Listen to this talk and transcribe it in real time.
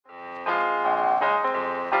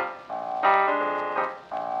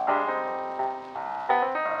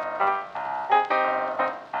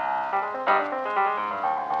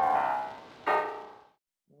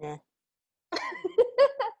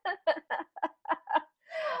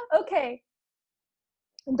okay.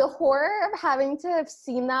 The horror of having to have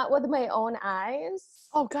seen that with my own eyes.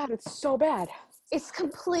 Oh God, it's so bad. It's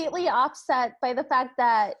completely offset by the fact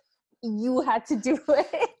that you had to do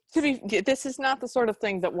it. This is not the sort of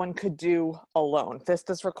thing that one could do alone.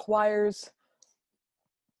 This requires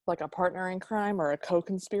like a partner in crime or a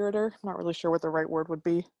co-conspirator. I'm not really sure what the right word would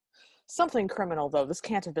be. Something criminal, though. This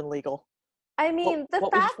can't have been legal. I mean,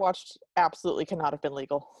 what we just watched absolutely cannot have been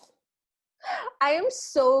legal. I am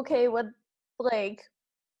so okay with like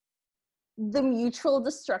the mutual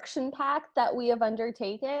destruction pact that we have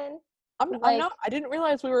undertaken. I'm not. I didn't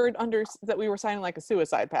realize we were signing like a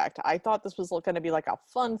suicide pact. I thought this was going to be like a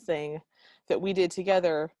fun thing that we did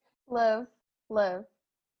together. Live.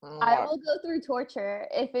 I will go through torture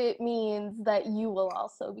if it means that you will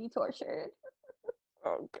also be tortured.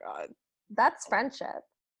 Oh God. That's friendship.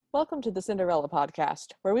 Welcome to the Cinderella podcast,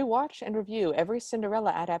 where we watch and review every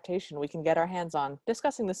Cinderella adaptation we can get our hands on,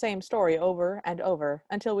 discussing the same story over and over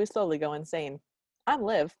until we slowly go insane. I'm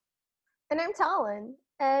Liv. And I'm Talon.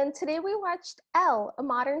 And today we watched Elle, a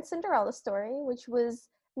modern Cinderella story, which was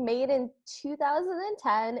made in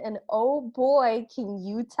 2010. And oh boy, can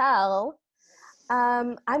you tell.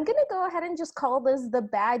 I'm going to go ahead and just call this the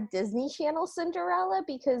bad Disney Channel Cinderella,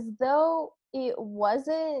 because though it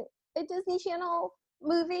wasn't a Disney Channel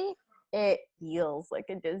movie, it feels like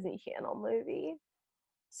a Disney Channel movie.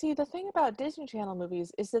 See, the thing about Disney Channel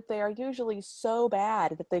movies is that they are usually so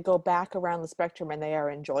bad that they go back around the spectrum and they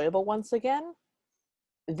are enjoyable once again.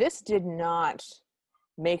 This did not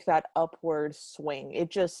make that upward swing. It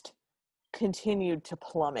just continued to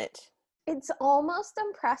plummet. It's almost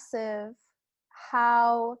impressive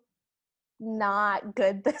how not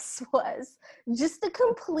good this was. Just the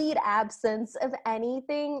complete absence of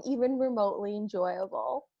anything even remotely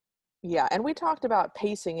enjoyable. Yeah, and we talked about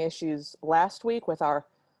pacing issues last week with our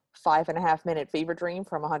 5.5-minute fever dream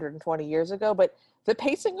from 120 years ago, but the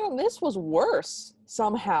pacing on this was worse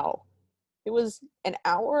somehow. It was an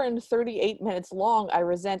hour and 38 minutes long. I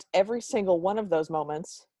resent every single one of those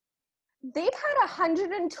moments. They've had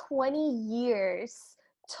 120 years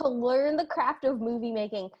to learn the craft of movie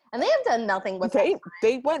making, and they have done nothing with it.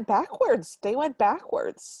 They went backwards.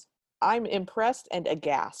 I'm impressed and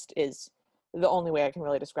aghast is the only way I can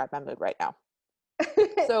really describe my mood right now.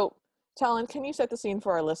 So, Talon, can you set the scene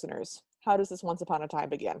for our listeners? How does this Once Upon a Time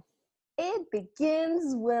begin? It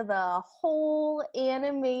begins with a whole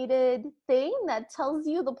animated thing that tells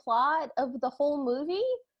you the plot of the whole movie,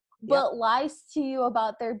 but lies to you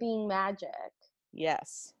about there being magic.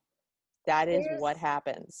 Yes, that is what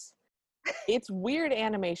happens. It's weird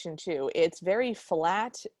animation too. It's very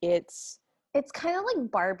flat. It's kind of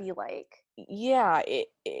like Barbie-like. Yeah,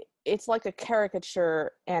 it's like a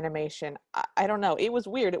caricature animation. I don't know. It was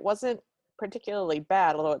weird. It wasn't particularly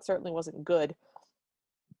bad, although it certainly wasn't good.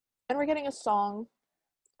 And we're getting a song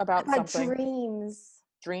about something. Dreams.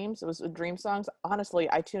 It was dream songs. Honestly,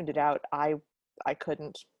 I tuned it out. I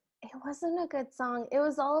couldn't. It wasn't a good song. It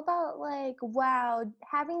was all about like, wow,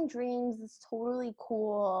 having dreams is totally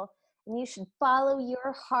cool, and you should follow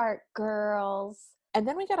your heart, girls. And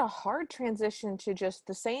then we get a hard transition to just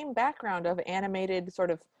the same background of animated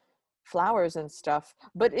sort of flowers and stuff,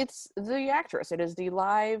 but it's the actress. It is the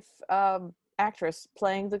live actress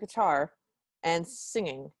playing the guitar and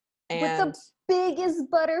singing. And with the biggest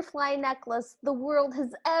butterfly necklace the world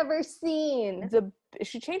has ever seen.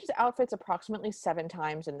 She changes outfits approximately 7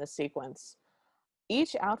 times in this sequence.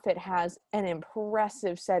 Each outfit has an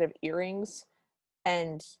impressive set of earrings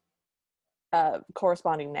and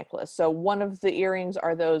corresponding necklace. So one of the earrings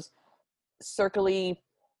are those circly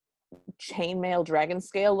chainmail dragon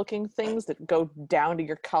scale looking things that go down to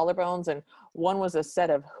your collarbones, and one was a set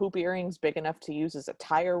of hoop earrings big enough to use as a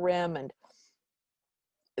tire rim, and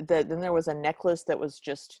then there was a necklace that was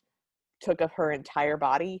just took up her entire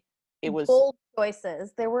body. It was bold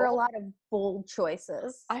choices. There were a lot of bold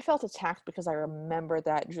choices. I felt attacked because I remember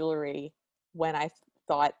that jewelry when I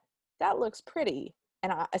thought that looks pretty,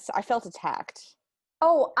 and I felt attacked.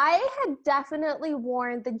 Oh, I had definitely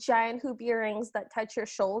worn the giant hoop earrings that touch your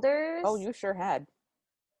shoulders. Oh, you sure had.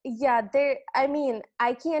 Yeah,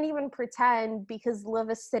 I can't even pretend because Liv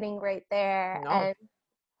is sitting right there. No. And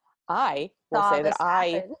I will say that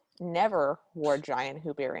I never wore giant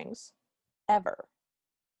hoop earrings, ever,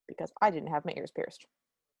 because I didn't have my ears pierced.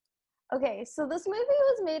 Okay, so this movie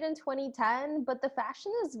was made in 2010, but the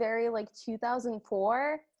fashion is very like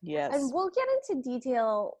 2004. Yes. And we'll get into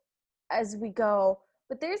detail as we go,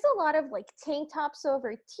 but there's a lot of like tank tops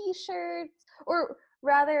over t-shirts, or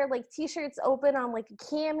rather like t-shirts open on like a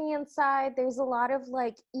cami inside. There's a lot of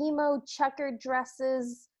like emo checkered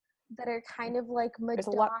dresses that are kind of like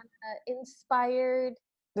Madonna inspired.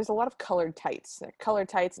 there's a lot of colored tights. They're colored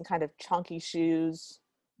tights and kind of chunky shoes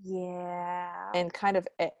Yeah. and kind of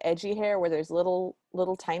edgy hair where there's little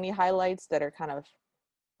tiny highlights that are kind of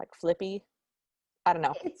like flippy. I don't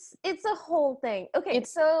know. It's a whole thing. Okay,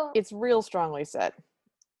 It's so it's real strongly set.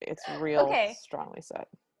 It's real okay. strongly set.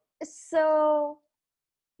 So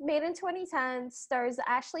made in 2010, stars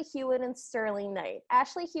Ashley Hewitt and Sterling Knight.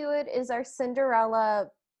 Ashley Hewitt is our Cinderella,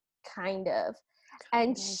 kind of.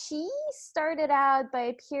 And she started out by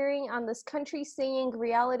appearing on this country singing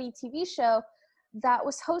reality TV show that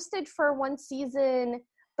was hosted for one season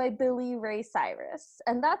by Billy Ray Cyrus.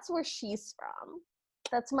 And that's where she's from.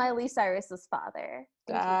 That's Miley Cyrus's father,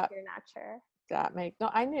 in case you're not sure. That make no,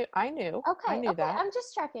 I knew I Okay, knew that. I'm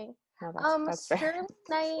just checking. No, that's fair.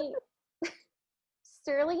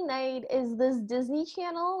 Sterling Knight is this Disney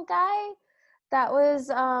Channel guy that was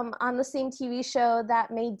on the same TV show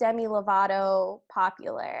that made Demi Lovato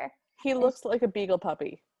popular. He looks like a beagle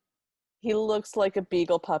puppy. He looks like a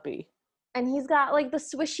beagle puppy. And he's got like the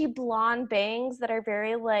swishy blonde bangs that are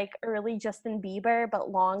very like early Justin Bieber, but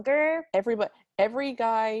longer. Every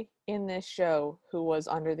guy in this show who was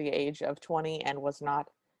under the age of 20 and was not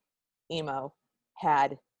emo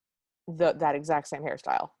had that exact same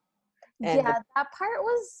hairstyle. And yeah, that part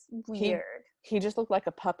was weird. He just looked like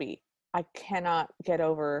a puppy. I cannot get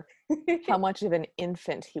over how much of an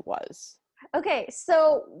infant he was. Okay,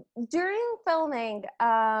 so during filming,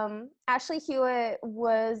 Ashley Hewitt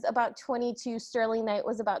was about 22, Sterling Knight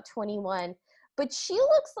was about 21. But she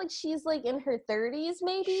looks like she's like in her 30s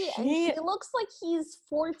maybe, and he looks like he's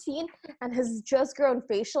 14 and has just grown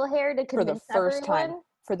facial hair to convince everyone.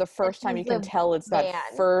 For the first time, you can tell it's that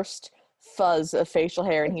first fuzz of facial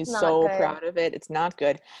hair, and he's so proud of it. It's not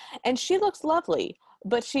good. And she looks lovely,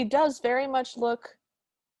 but she does very much look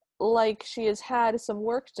like she has had some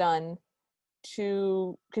work done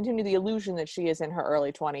to continue the illusion that she is in her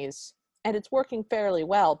early 20s, and it's working fairly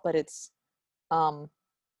well, but it's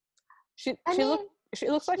she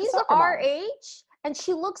looks like she's our age, and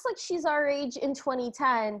she looks like she's our age in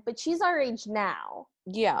 2010, but she's our age now.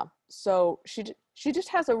 Yeah, so she just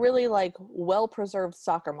has a really like well-preserved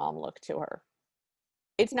soccer mom look to her.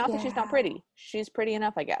 It's not that she's not pretty. She's pretty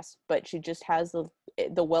enough, I guess, but she just has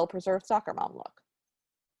the well-preserved soccer mom look.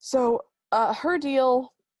 So her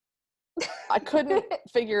deal, I couldn't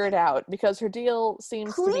figure it out because her deal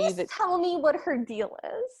seems to be that. Please tell me what her deal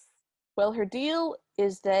is. Well, her deal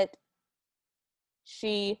is that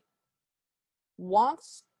she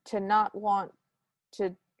wants to not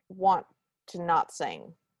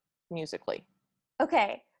sing musically.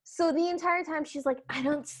 Okay, so the entire time she's like, I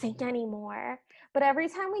don't sing anymore. But every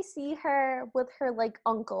time we see her with her like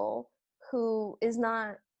uncle, who is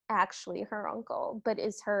not actually her uncle, but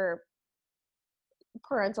is her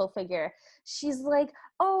parental figure, she's like,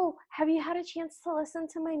 oh, have you had a chance to listen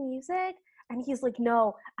to my music? And he's like,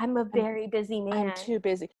 no, I'm a very busy man. I'm too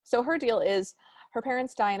busy. So her deal is her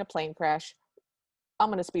parents die in a plane crash. I'm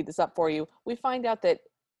going to speed this up for you. We find out that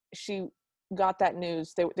she got that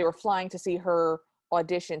news. They were flying to see her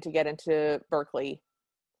audition to get into Berkeley.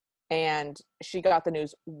 And she got the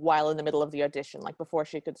news while in the middle of the audition, like before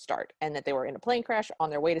she could start, and that they were in a plane crash on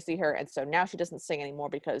their way to see her. And so now she doesn't sing anymore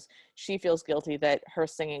because she feels guilty that her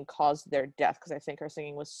singing caused their death, because I think her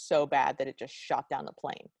singing was so bad that it just shot down the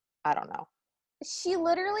plane. I don't know. She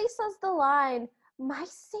literally says the line, my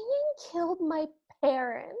singing killed my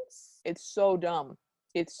parents. It's so dumb.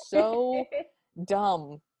 It's so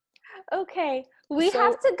dumb. Okay, we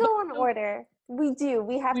have to go in order. We do.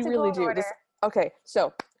 We have to go in order. Okay,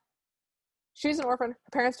 so she's an orphan.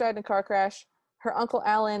 Her parents died in a car crash. Her uncle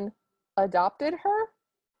Alan adopted her.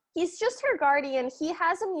 He's just her guardian. He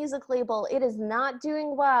has a music label. It is not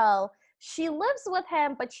doing well. She lives with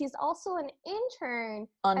him, but she's also an intern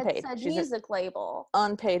Unpaid. at said music label.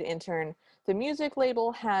 Unpaid intern. The music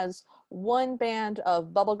label has one band of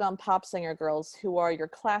bubblegum pop singer girls who are your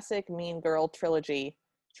classic Mean Girl trilogy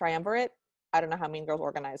triumvirate. I don't know how Mean Girls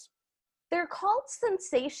organize. They're called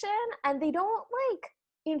Sensation, and they don't like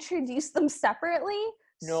introduce them separately.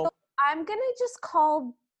 No. So I'm gonna just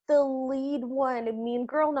call the lead one Mean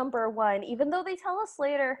Girl number 1, even though they tell us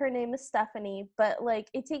later her name is Stephanie, but like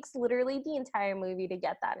it takes literally the entire movie to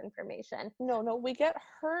get that information. No, we get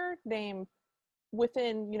her name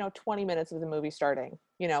within 20 minutes of the movie starting.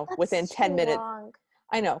 That's within 10 minutes. Long.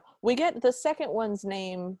 I know. We get the second one's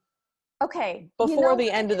name before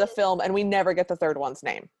the end of the film, and we never get the third one's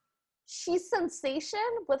name. She's Sensation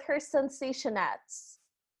with her Sensationettes.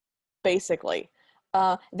 Basically.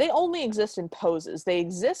 They only exist in poses. They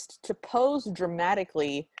exist to pose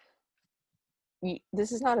dramatically.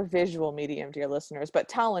 This is not a visual medium, dear listeners, but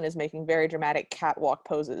Talon is making very dramatic catwalk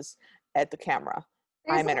poses at the camera.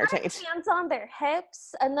 There's a I'm lot entertained. of hands on their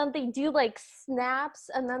hips, and then they do like snaps,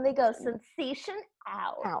 and then they go sensation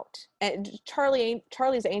out. Out. And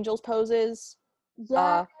Charlie's Angels poses, Yes,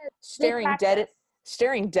 uh they staring dead practice.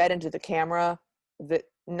 staring dead into the camera, that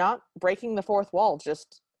not breaking the fourth wall,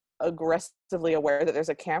 just aggressively aware that there's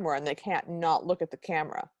a camera and they can't not look at the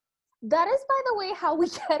camera. That is, by the way, how we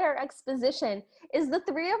get our exposition. Is the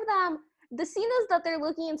three of them? The scene is that they're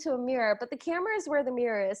looking into a mirror, but the camera is where the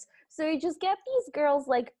mirror is. So you just get these girls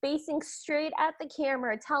like facing straight at the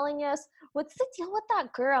camera, telling us what's the deal with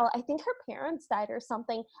that girl. I think her parents died or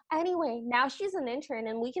something. Anyway, now she's an intern,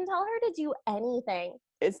 and we can tell her to do anything.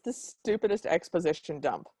 It's the stupidest exposition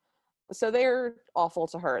dump. So they're awful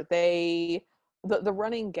to her. The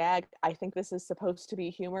running gag, I think this is supposed to be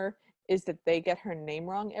humor, is that they get her name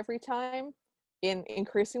wrong every time in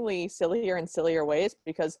increasingly sillier and sillier ways,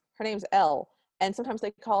 because her name's Elle, and sometimes they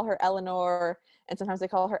call her Eleanor, and sometimes they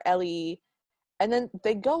call her Ellie, and then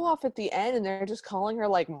they go off at the end and they're just calling her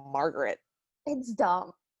like Margaret. It's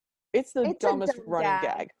dumb. It's the It's a dumbest dumb running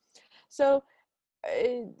gag. gag. So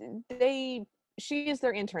they she is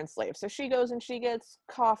their intern slave. So she goes and she gets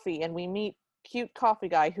coffee, and we meet cute coffee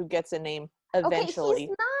guy who gets a name Okay, he's eventually.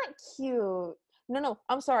 not cute. No,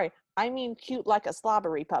 I'm sorry. I mean cute like a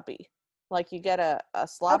slobbery puppy. Like you get a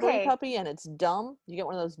slobbery Okay, puppy and it's dumb. You get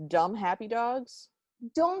one of those dumb happy dogs.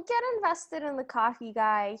 don't get invested in the coffee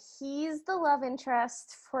guy. He's the love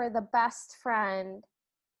interest for the best friend.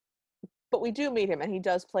 But we do meet him and he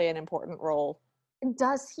does play an important role.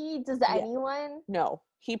 Does he? Does Yeah. anyone? No.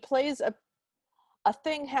 He plays a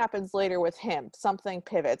thing happens later with him. Something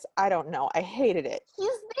pivots. I don't know. I hated it. He's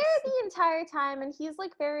there the entire time, and he's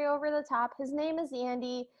like very over the top. His name is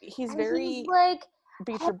Andy, He's and he's very like,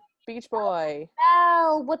 beach "Hey, beach boy.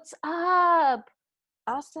 Elle, what's up?"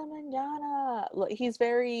 Hasta mañana. He's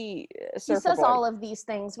very He surfer says boy. all of these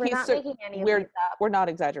things. We're He's not making any of these we're up. we're not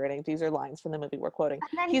exaggerating. These are lines from the movie we're quoting.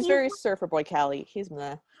 And then He's he's very surfer boy Callie. He's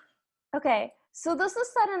meh. okay. So this is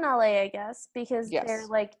set in LA, I guess, because they're Yes.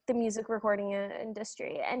 like the music recording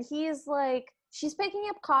industry. And he's like, she's picking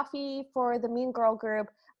up coffee for the Mean Girl group.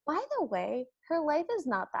 By the way, her life is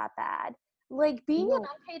not that bad. Like being an No.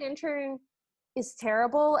 unpaid intern is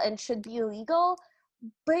terrible and should be illegal,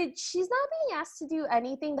 but she's not being asked to do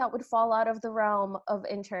anything that would fall out of the realm of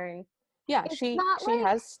intern. Yeah, It's she not she like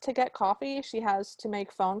has to get coffee, she has to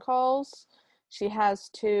make phone calls, she has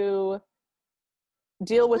to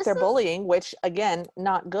deal with this their is bullying, which again,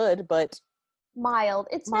 not good, but mild.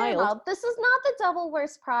 It's very mild. mild. This is not the Devil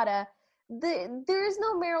Wears Prada. There's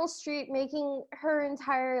no Meryl Streep making her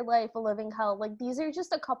entire life a living hell. Like these are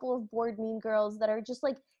just a couple of bored mean girls that are just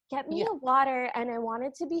like, get me Yeah. a water and I want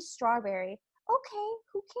it to be strawberry. Okay,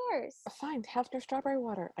 who cares? Fine, have your strawberry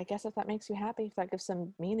water. I guess if that makes you happy, if that gives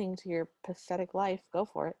some meaning to your pathetic life, go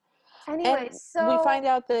for it. And Anyway, we so find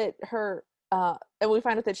out that and we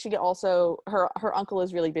find out that she also her uncle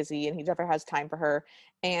is really busy and he never has time for her.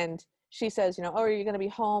 And she says, you know, oh, are you going to be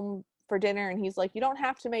home for dinner? And he's like, you don't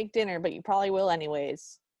have to make dinner, but you probably will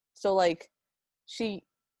anyways. So like she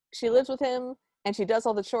she lives with him and she does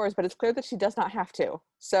all the chores, but it's clear that she does not have to.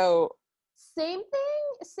 So same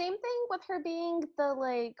thing with her being the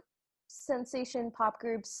like sensation pop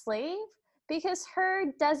group slave, because her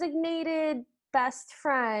designated best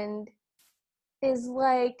friend is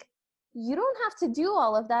like, you don't have to do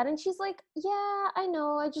all of that, and she's like, yeah, I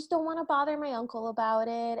know, I just don't want to bother my uncle about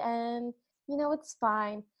it, and it's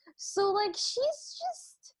fine. So like she's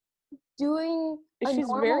just doing a she's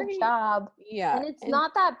normal very job, yeah, and it's and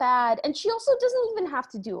not that bad, and she also doesn't even have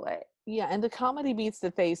to do it. yeah, and the comedy beats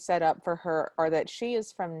that they set up for her are that she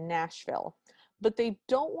is from Nashville, but they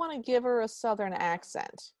don't want to give her a southern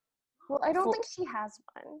accent. Well, I don't For think she has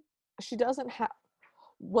one. she doesn't have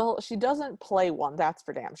well, she doesn't play one, that's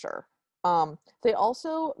for damn sure. They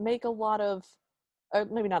also make a lot of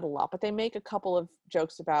maybe not a lot, but they make a couple of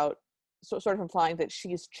jokes about sort of implying that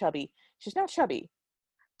she's chubby. She's not chubby.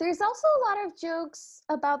 There's also a lot of jokes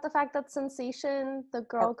about the fact that Sensation, the Or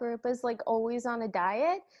girl group, is like always on a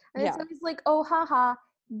diet. And it's yeah. always like, oh, haha,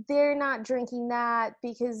 they're not drinking that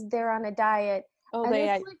because they're on a diet. Oh, And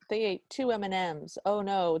it's like, they ate two M&Ms. Oh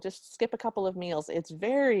no, just skip a couple of meals. It's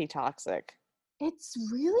very toxic. it's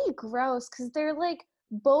really gross because they're like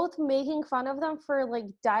both making fun of them for like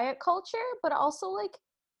diet culture, but also like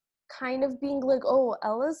kind of being like, oh,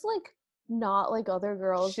 Ella's like not like other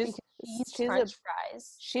girls She's because she eats she's a French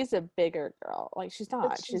fries. she's a bigger girl. Like she's But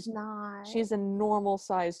not. she's not. She's a normal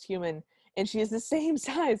sized human and she is the same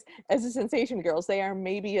size as the Sensation girls. They are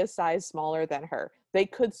maybe a size smaller than her. They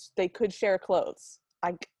could share clothes.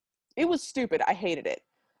 It was stupid. I hated it.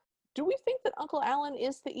 Do we think that Uncle Alan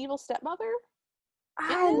is the evil stepmother?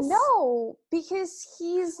 in this? No, because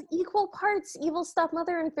he's equal parts evil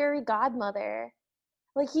stepmother and fairy godmother.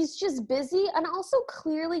 Like, he's just busy and also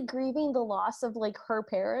clearly grieving the loss of, like, her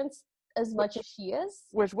parents as much as she is.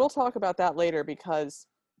 Which we'll talk about that later, because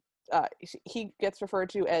he gets referred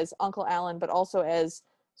to as Uncle Alan, but also as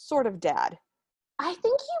sort of dad. I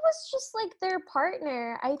think he was just, like, their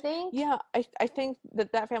partner. I think. Yeah, I think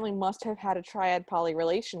that family must have had a triad poly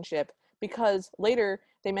relationship, because later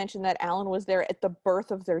they mentioned that Alan was there at the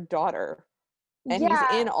birth of their daughter. And he's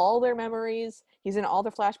Yeah. in all their memories. He's in all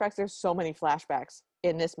their flashbacks. There's so many flashbacks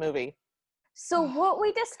in this movie. So what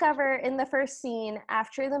we discover in the first scene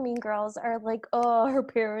after the Mean Girls are like, oh, her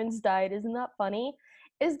parents died, isn't that funny?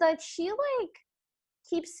 Is that she, like,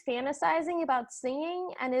 keeps fantasizing about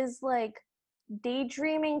singing and is, like,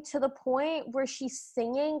 daydreaming to the point where she's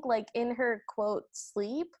singing, like, in her quote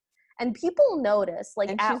sleep, and people notice, like,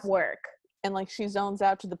 And at she's work. and like she zones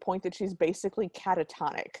out to the point that she's basically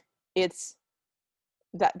catatonic. It's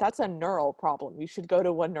that's a neural problem. You should go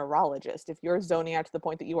to a neurologist if you're zoning out to the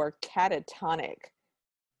point that you are catatonic.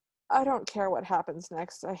 I don't care what happens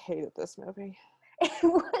next. I hated this movie. It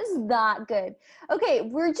was not good. Okay,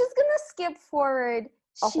 we're just gonna skip forward.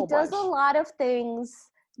 A She whole does bunch. a lot of things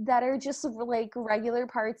that are just, like, regular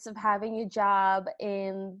parts of having a job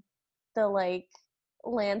in the, like,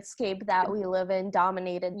 landscape that we live in,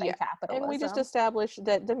 dominated by Yeah. And we just capitalism. established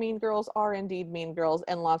that the Mean Girls are indeed mean girls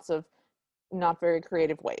in lots of not very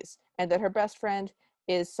creative ways, and that her best friend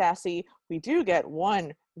is sassy. We do get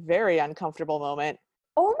one very uncomfortable moment.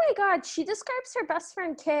 Oh my god, she describes her best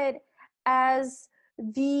friend Kid as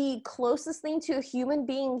the closest thing to a human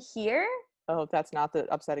being here. Oh, that's not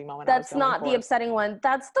the upsetting moment I was That's going not the for. upsetting one.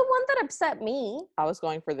 That's the one that upset me. I was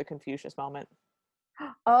going for the Confucius moment.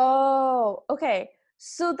 Oh, okay.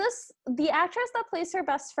 So the actress that plays her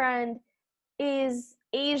best friend is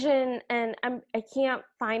Asian, and I can't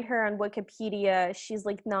find her on Wikipedia. She's,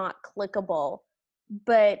 like, not clickable,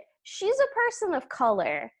 but she's a person of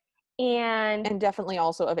color, and And definitely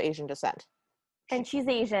also of Asian descent. she's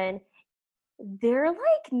Asian. They're,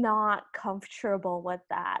 like, not comfortable with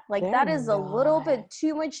that. Like, They're that is a little not. bit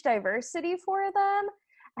too much diversity for them,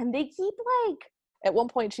 and they keep, like, At one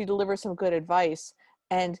point, she delivers some good advice,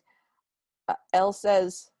 and Elle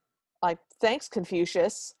says, like, thanks,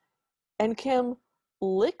 Confucius. And Kim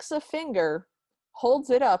licks a finger, holds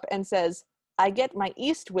it up, and says, I get my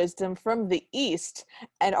East wisdom from the East.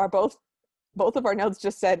 And our both of our notes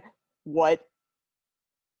just said, what?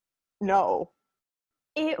 No.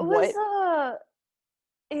 it was What? a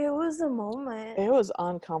it was a moment. It was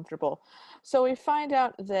uncomfortable. So we find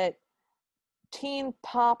out that teen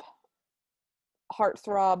pop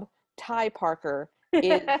heartthrob Ty Parker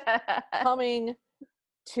is coming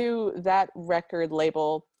to that record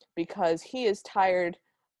label because he is tired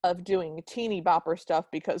of doing teeny bopper stuff,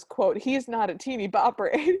 because, quote, he's not a teeny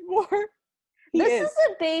bopper anymore. This is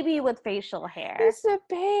a baby with facial hair. He's a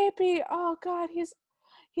baby. Oh god,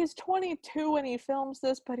 he's 22 when he films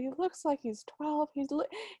this, but he looks like he's 12.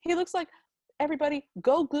 He looks like, everybody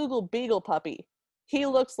go Google Beagle Puppy. He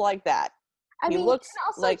looks like that. I He mean, you looks can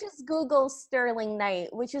also like, just Google Sterling Knight,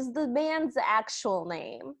 which is the man's actual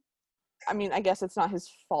name. I mean, I guess it's not his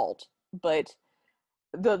fault, but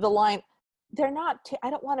the line, they're not I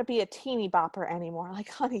don't want to be a teeny bopper anymore. Like,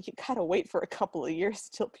 honey, you gotta wait for a couple of years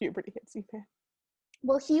till puberty hits you, man.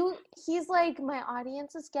 Well, he's like, my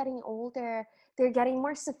audience is getting older. They're getting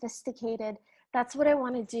more sophisticated. That's what I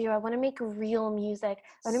want to do. I want to make real music.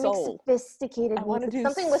 I want to make Soul. sophisticated I want to music. do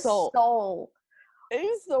Something with soul. soul.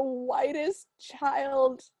 He's the whitest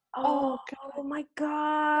child. Oh, Oh god. oh my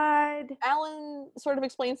god. Alan sort of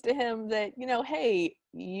explains to him that, hey,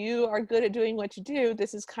 you are good at doing what you do.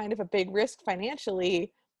 This is kind of a big risk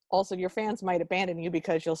financially. Also, your fans might abandon you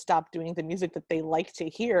because you'll stop doing the music that they like to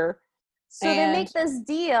hear. So they And make this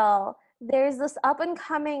deal. There's this up and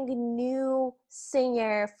coming new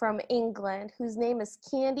singer from England whose name is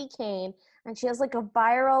Candy Kane, and she has, like, a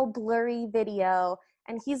viral blurry video,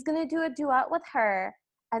 and he's gonna do a duet with her.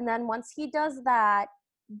 And then once he does that,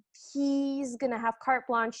 he's gonna have carte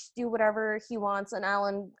blanche to do whatever he wants, and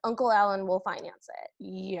Uncle Alan will finance it.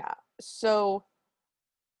 yeah, so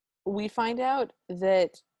we find out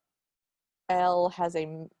that Elle has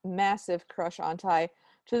a massive crush on Ty,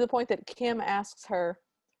 to the point that Kim asks her,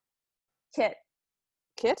 Kit.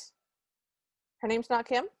 Kit? Her name's not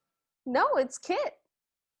Kim? No, it's Kit.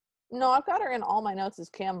 No, I've got her in all my notes as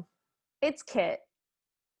Kim. It's Kit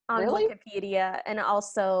on Really? Wikipedia, and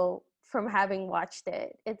also from having watched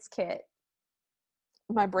it, it's Kit.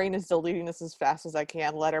 My brain is deleting this as fast as I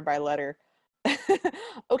can, letter by letter.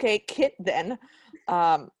 Okay, Kit then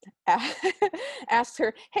um, asks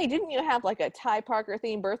her, hey, didn't you have like a Ty Parker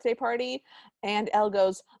themed birthday party? And Elle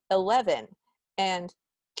goes, 11. And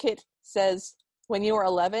Kit says, when you were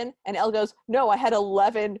 11? And Elle goes, no, I had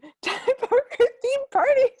 11 Ty Parker themed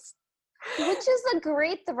parties. Which is a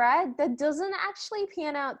great thread that doesn't actually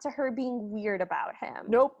pan out to her being weird about him.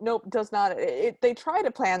 Nope, does not. They try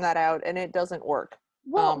to plan that out and it doesn't work.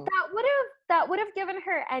 Well, that would have given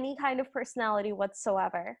her any kind of personality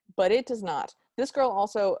whatsoever. But it does not. This girl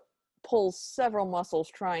also pulls several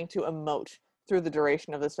muscles trying to emote through the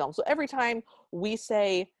duration of this film. So every time we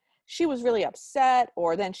say she was really upset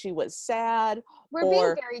or then she was sad, We're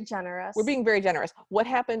being very generous. We're being very generous. What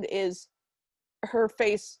happened is her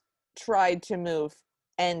face tried to move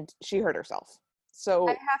and she hurt herself. So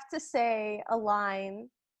I have to say a line.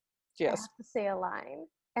 yes. I have to say a line.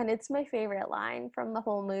 And it's my favorite line from the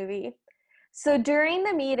whole movie. So during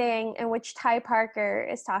the meeting in which Ty Parker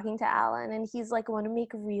is talking to Alan, and he's like, I want to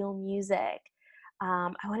make real music.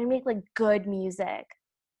 I want to make like good music.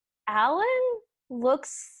 Alan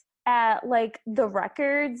looks at like the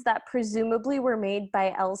records that presumably were made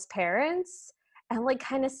by Elle's parents and like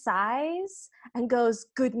kind of sighs and goes,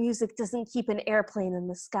 good music doesn't keep an airplane in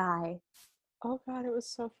the sky. Oh God, it was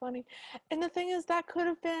so funny. And the thing is, that could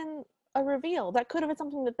have been a reveal. That could have been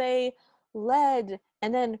something that they led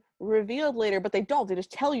and then revealed later, but they don't. They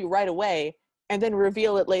just tell you right away and then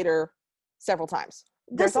reveal it later several times.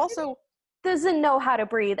 There's also doesn't know how to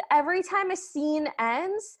breathe. Every time a scene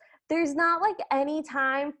ends, there's not like any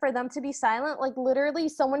time for them to be silent. Like literally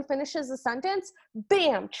someone finishes a sentence,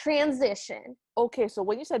 bam, transition. Okay, so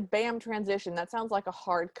when you said bam transition, that sounds like a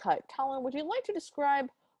hard cut. Talon, would you like to describe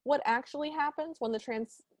what actually happens when the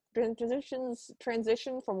transitions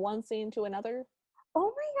transition from one scene to another?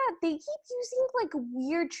 Oh my God, they keep using like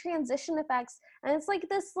weird transition effects. And it's like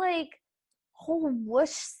this like whole whoosh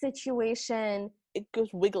situation. It goes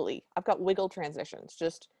wiggly. I've got wiggle transitions.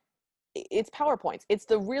 Just it's PowerPoints. It's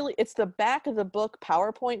the back of the book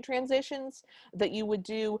PowerPoint transitions that you would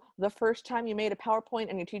do the first time you made a PowerPoint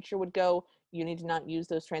and your teacher would go, you need to not use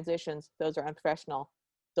those transitions. Those are unprofessional.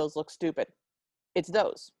 Those look stupid. It's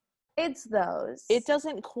those. It's those. It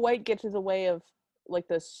doesn't quite get to the way of like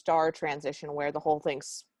the star transition where the whole thing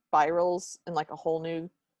spirals and like a whole new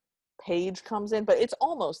page comes in, but it's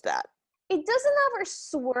almost that. It doesn't ever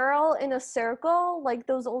swirl in a circle like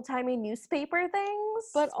those old-timey newspaper things.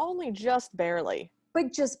 But only just barely.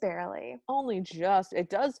 But just barely. Only just. It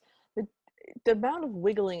does. The amount of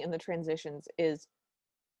wiggling in the transitions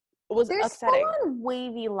was There's upsetting. full-on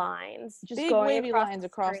wavy lines. Just big going wavy across lines the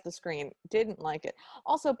across screen. the screen. Didn't like it.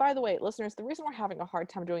 Also, by the way, listeners, the reason we're having a hard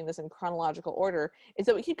time doing this in chronological order is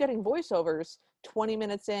that we keep getting voiceovers 20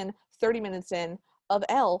 minutes in, 30 minutes in of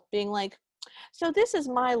Elle being like, so this is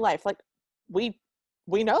my life. Like, we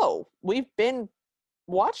know. We've been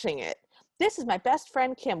watching it. This is my best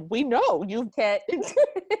friend Kim. We know you. Kit.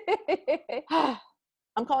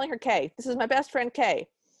 I'm calling her Kay. This is my best friend Kay.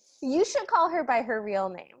 You should call her by her real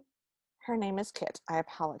name. Her name is Kit. I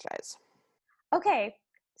apologize. Okay,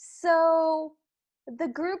 so the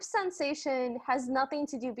group sensation has nothing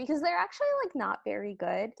to do because they're actually like not very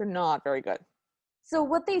good. They're not very good. So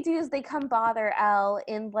what they do is they come bother Elle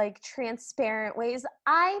in like transparent ways.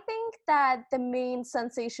 I think that the main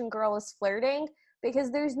sensation girl is flirting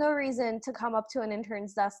because there's no reason to come up to an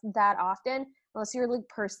intern's desk that often unless you're like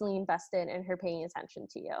personally invested in her paying attention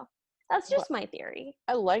to you. That's just my theory.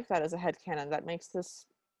 I like that as a headcanon. That makes this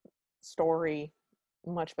story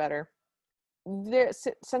much better.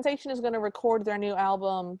 Sensation is going to record their new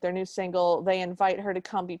album, their new single. They invite her to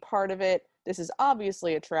come be part of it. This is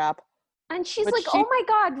obviously a trap. And she's like, oh my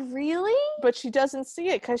God, really? But she doesn't see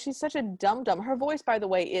it because she's such a dum-dum. Her voice, by the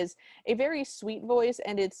way, is a very sweet voice,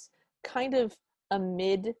 and it's kind of a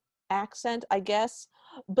mid accent, I guess.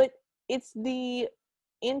 But it's the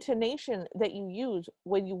intonation that you use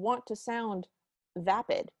when you want to sound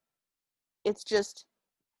vapid. It's just,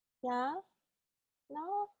 yeah,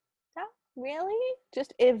 no, yeah, really?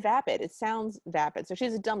 Just vapid. It sounds vapid. So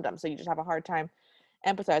she's a dum-dum, so you just have a hard time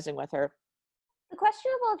empathizing with her. The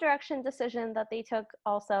questionable direction decision that they took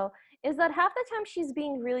also is that half the time she's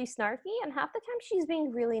being really snarky and half the time she's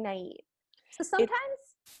being really naive. So sometimes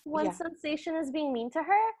when Sensation is being mean to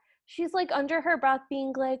her, she's like under her breath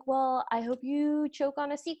being like, well, I hope you choke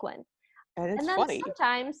on a sequin. And it's then funny.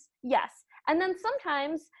 Sometimes, yes. And then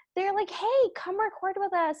sometimes they're like, hey, come record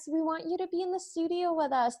with us. We want you to be in the studio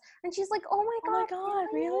with us. And she's like, oh my God,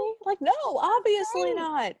 really? Like, no, obviously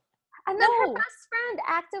not. And then her best friend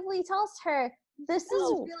actively tells her, this is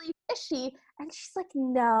really fishy. And she's like,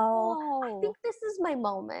 no, I think this is my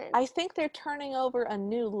moment. I think they're turning over a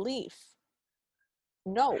new leaf.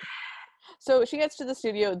 No. So she gets to the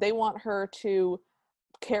studio. They want her to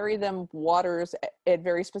carry them waters at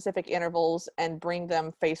very specific intervals and bring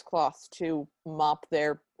them face cloths to mop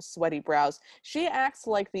their sweaty brows. She acts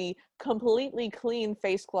like the completely clean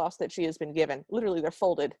face cloths that she has been given. Literally, they're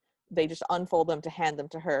folded. They just unfold them to hand them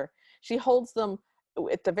to her. She holds them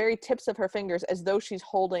at the very tips of her fingers as though she's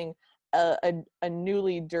holding a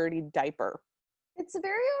newly dirty diaper. It's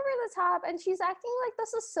very over the top, and she's acting like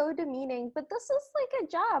this is so demeaning, but this is like a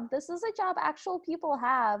job. This is a job actual people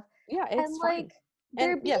have. Yeah, And it's fine. like And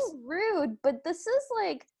they're yes, being rude, but this is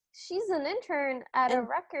like she's an intern at a and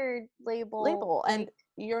record label. label, and Like,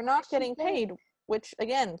 you're what is not she getting saying? paid, which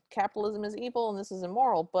again, capitalism is evil and this is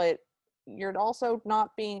immoral, but you're also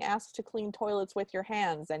not being asked to clean toilets with your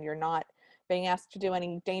hands, and you're not being asked to do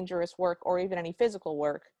any dangerous work or even any physical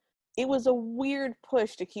work. It was a weird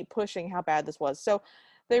push to keep pushing how bad this was. So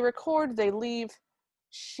they record, they leave.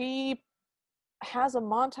 She has a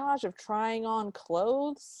montage of trying on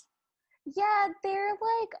clothes. Yeah, they're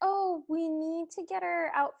like, oh, we need to get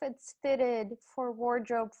our outfits fitted for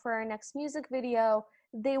wardrobe for our next music video.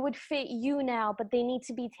 They would fit you now, but they need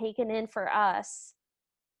to be taken in for us.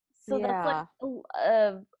 So that's like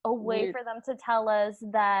Yeah, a way weird. for them to tell us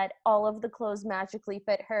that all of the clothes magically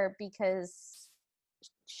fit her because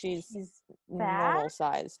She's she's fat. normal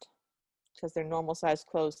sized, because they're normal sized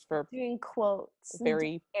clothes for Doing quotes and doing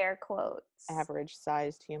very air quotes. average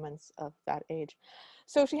sized humans of that age.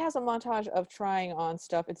 So she has a montage of trying on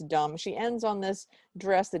stuff. It's dumb. She ends on this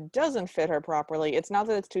dress that doesn't fit her properly. It's not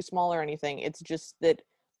that it's too small or anything, it's just that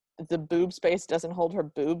the boob space doesn't hold her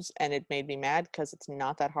boobs, and it made me mad because it's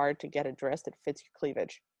not that hard to get a dress that fits your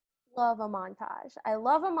cleavage. Love a montage. I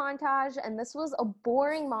love a montage, and this was a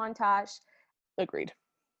boring montage. Agreed.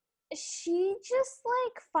 She just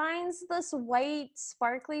like finds this white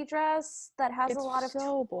sparkly dress that has a It's lot of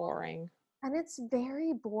so boring. and it's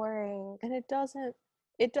very boring. And it doesn't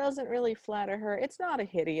really flatter her. It's not a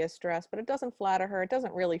hideous dress, but it doesn't flatter her. It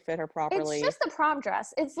doesn't really fit her It's properly. just a prom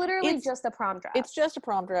dress. It's literally It's just a prom it's dress. just a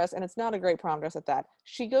prom dress, and it's not a great prom dress at that.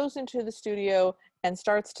 She goes into the studio and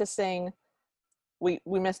starts to sing. We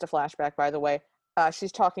missed a flashback, by the way.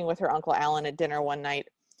 She's talking with her uncle Alan at dinner one night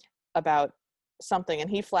about something, and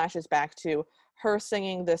he flashes back to her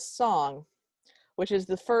singing this song, which is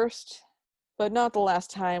the first but not the last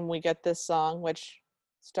time we get this song, which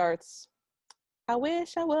starts, I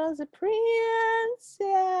wish I was a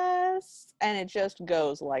princess. And it just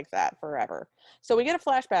goes like that forever. So we get a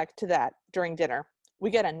flashback to that during dinner. We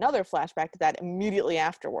get another flashback to that immediately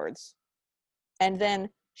afterwards. And then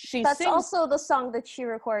she That's sings, also the song that she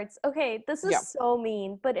records. Okay, this yeah, is so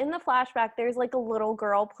mean, but in the flashback, there's like a little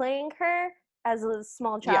girl playing her as a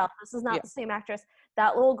small yeah, child. This is yeah, not the same actress.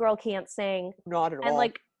 That little girl can't sing. not at And all.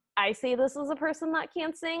 like, I say this as a person that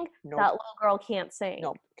can't sing, that Nope. little girl can't sing.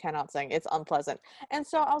 Nope, cannot sing. It's unpleasant. And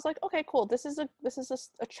so I was like, okay, cool. This is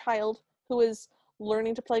a child who is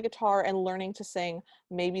learning to play guitar and learning to sing.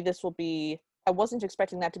 Maybe this will be. I wasn't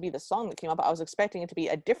expecting that to be the song that came up. I was expecting it to be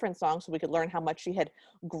a different song so we could learn how much she had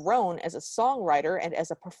grown as a songwriter and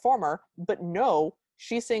as a performer. But no,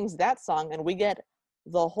 she sings that song, and we get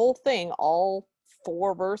the whole thing, all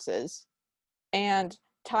four verses. And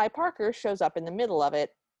Ty Parker shows up in the middle of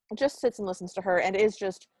it, just sits and listens to her, and is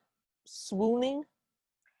just swooning.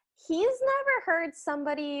 He's never heard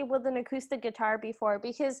somebody with an acoustic guitar before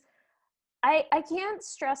because I can't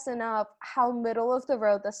stress enough how middle of the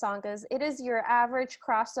road the song is. It is your average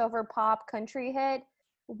crossover pop country hit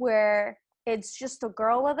where it's just a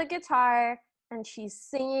girl with a guitar and she's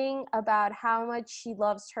singing about how much she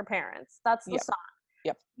loves her parents. That's the Yep, song.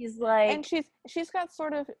 yep. He's And like, she's got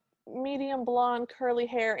sort of medium blonde curly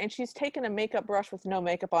hair, and she's taken a makeup brush with no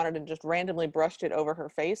makeup on it and just randomly brushed it over her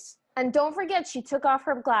face. and don't forget she took off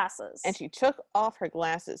her And glasses. she took off her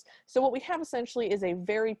glasses. So what we have essentially is a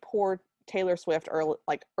very poor Taylor Swift,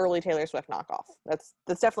 early Taylor Swift knockoff. That's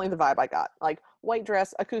definitely the vibe I got. Like white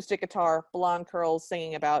dress, acoustic guitar, blonde curls,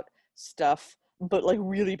 singing about stuff, but like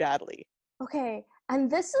really badly. Okay, and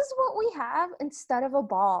this is what we have instead of a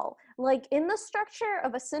ball. Like in the structure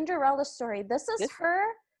of a Cinderella story, this is This her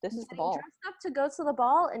this is the getting ball. dressed up to go to the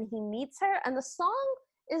ball and he meets her, and the song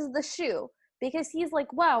is the shoe because he's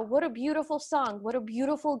like, wow, what a beautiful song, what a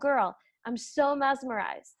beautiful girl. I'm so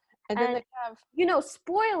mesmerized. And then And they have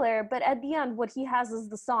spoiler, but at the end, what he has is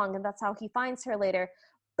the song, and that's how he finds her later.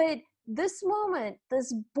 But this moment,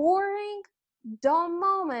 this boring, dumb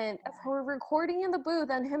moment of her recording in the booth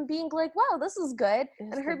and him being like, wow, this is good.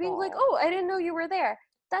 is And the her being like, ball. oh, I didn't know you were there.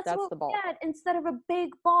 That's That's what the we ball. get instead of a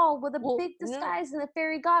big ball with a Well, big no, disguise and a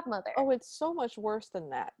fairy godmother. oh, it's so much worse than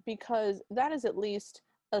that, because that is at least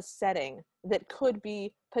a setting that could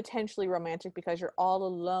be potentially romantic because you're all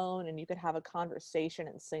alone and you could have a conversation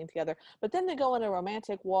and sing together. But then they go on a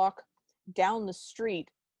romantic walk down the street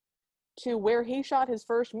to where he shot his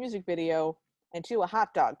first music video and to a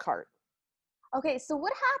hot dog cart. Okay, so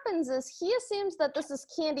what happens is he assumes that this is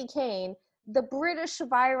Candy Kane, the British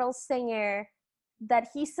viral singer that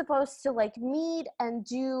he's supposed to like meet and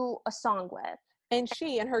do a song with. And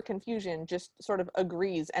she, in her confusion, just sort of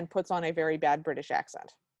agrees and puts on a very bad British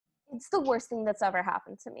accent. It's the worst thing that's ever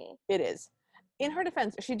happened to me. It is. In her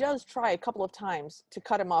defense, she does try a couple of times to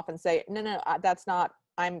cut him off and say, no, that's not,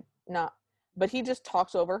 I'm not. But he just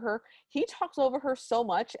talks over her. He talks over her so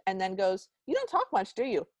much and then goes, you don't talk much, do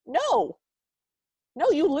you? No,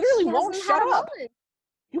 you literally won't shut up.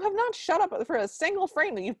 You have not shut up for a single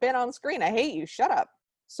frame that you've been on screen. I hate you. Shut up.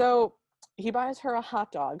 So he buys her a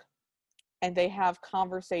hot dog and they have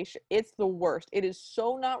conversation. It's the worst. It is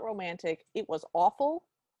so not romantic. It was awful.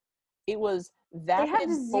 It was that they have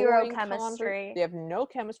zero chemistry. They have no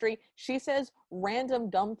chemistry. She says random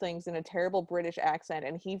dumb things in a terrible British accent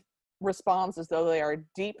and he responds as though they are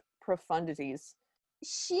deep profundities.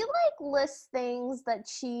 She like lists things that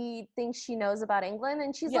she thinks she knows about England,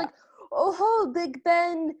 and she's like, oh, Big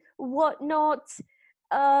Ben, whatnot,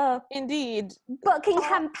 indeed,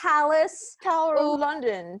 Buckingham Palace, Tower of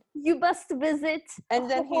London, you must visit. And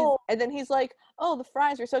then he's like, oh, the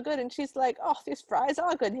fries are so good, and she's like, oh, these fries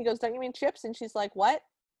are good. And he goes, don't you mean chips? And she's like, what?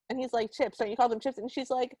 And he's like, chips, don't you call them chips? And she's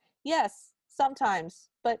like, yes, sometimes,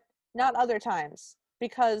 but not other times,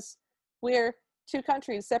 because we're two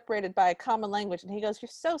countries separated by a common language. And he goes, you're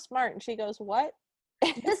so smart. And she goes, what?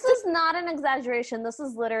 This is not an exaggeration. This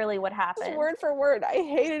is literally what happened. Word for word. I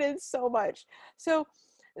hated it so much. So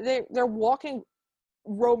they're walking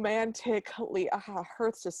romantically.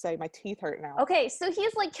 Hurts to say. My teeth hurt now. Okay, so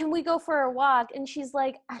he's like, can we go for a walk? And she's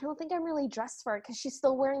like, I don't think I'm really dressed for it, because she's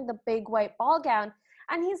still wearing the big white ball gown.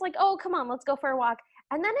 And he's like, oh, come on, let's go for a walk.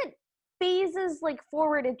 And then it phases like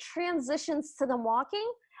forward. It transitions to them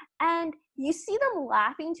walking. And you see them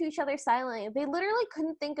laughing to each other silently. They literally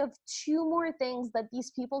couldn't think of two more things that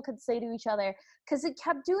these people could say to each other, because it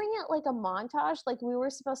kept doing it like a montage. Like we were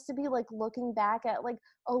supposed to be like looking back at like,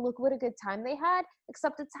 oh, look what a good time they had,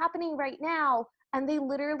 except it's happening right now. And they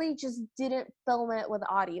literally just didn't film it with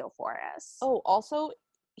audio for us. Oh, also,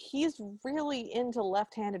 he's really into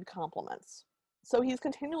left-handed compliments. So he's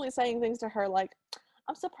continually saying things to her like,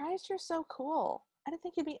 I'm surprised you're so cool. I didn't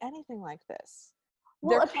think you'd be anything like this.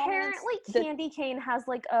 Well, apparently Candy Cane has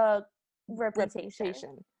like a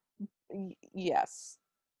reputation. Yes.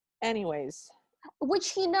 Anyways.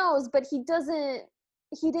 Which he knows, but he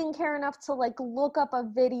didn't care enough to like look up a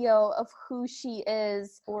video of who she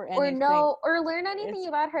is or know or learn anything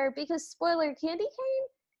about her, because spoiler, Candy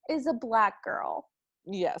Cane is a black girl.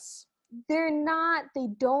 Yes. They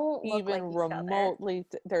don't look even like remotely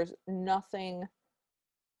there's nothing.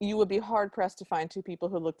 You would be hard pressed to find two people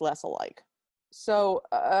who looked less alike. So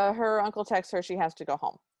her uncle texts her she has to go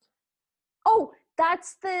home. Oh,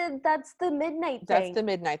 that's the midnight thing. That's the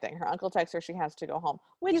midnight thing. Her uncle texts her she has to go home.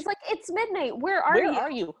 He's like, it's midnight. Where are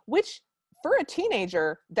you? Which, for a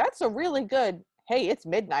teenager, that's a really good, hey, it's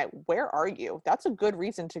midnight. Where are you? That's a good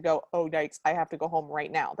reason to go, oh, yikes, I have to go home right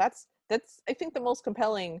now. That's I think, the most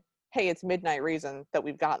compelling, hey, it's midnight reason that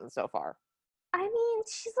we've gotten so far. I mean,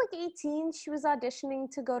 she's like 18. She was auditioning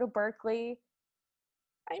to go to Berkeley.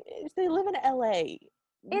 They live in LA.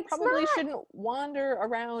 You probably shouldn't wander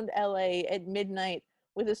around LA at midnight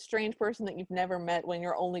with a strange person that you've never met when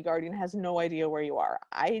your only guardian has no idea where you are.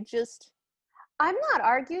 I'm not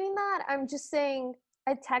arguing that. I'm just saying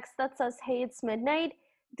a text that says, hey, it's midnight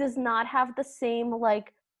does not have the same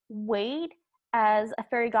like weight as a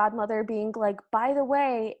fairy godmother being like, by the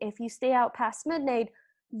way, if you stay out past midnight,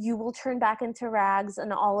 you will turn back into rags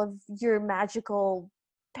and all of your magical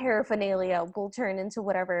paraphernalia will turn into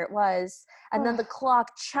whatever it was, and then the clock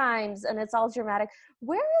chimes and it's all dramatic.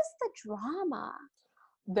 Where is the drama?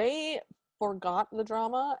 They forgot the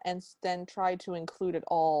drama and then tried to include it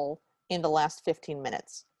all in the last 15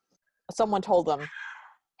 minutes. Someone told them,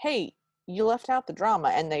 hey, you left out the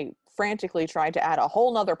drama, and they frantically tried to add a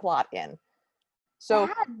whole nother plot in. So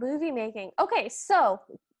bad movie making. Okay, so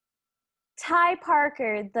Ty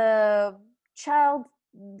Parker, the child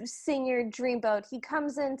singer dreamboat, he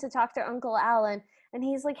comes in to talk to Uncle Alan, and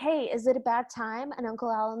he's like, hey, is it a bad time? And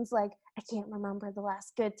Uncle Alan's like, I can't remember the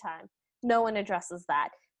last good time. No one addresses that.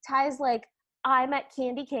 Ty's like, I met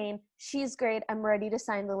Candy Cane, she's great, I'm ready to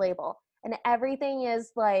sign the label. And everything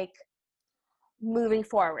is like moving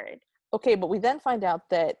forward. Okay, but we then find out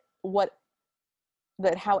that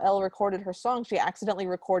how Elle recorded her song, she accidentally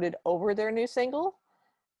recorded over their new single.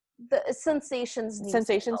 The Sensation's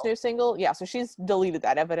Sensation's new single. Yeah, so she's deleted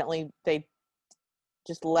that. Evidently, they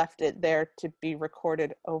just left it there to be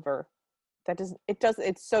recorded over. That doesn't. It does.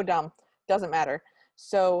 It's so dumb. Doesn't matter.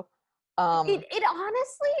 So, It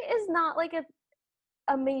honestly is not like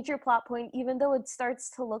a major plot point, even though it starts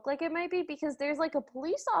to look like it might be, because there's like a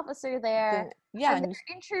police officer there, yeah, and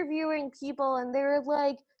they're interviewing people, and they're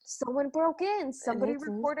like, someone broke in, somebody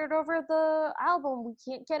recorded over the album, we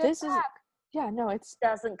can't get it back. No, it's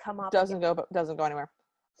doesn't come up. Doesn't go anywhere.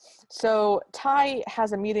 So Ty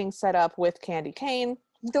has a meeting set up with Candy Cane.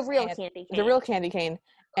 The real Candy Cane. The real Candy Cane.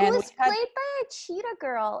 Who is played by a Cheetah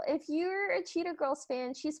Girl. If you're a Cheetah Girls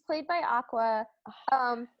fan, she's played by Aqua,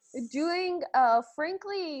 doing a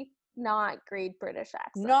frankly not great British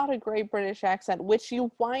accent. Not a great British accent, which you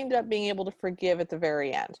wind up being able to forgive at the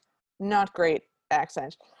very end. Not great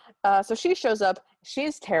accent. So she shows up.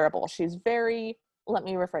 She's terrible. She's very, let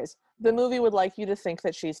me rephrase. The movie would like you to think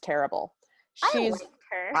that she's terrible. I liked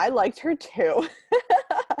her. I liked her too.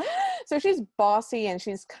 So she's bossy and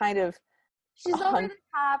she's kind of... She's over the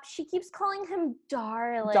top. She keeps calling him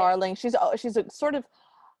darling. Darling. She's a sort of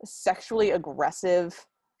sexually aggressive.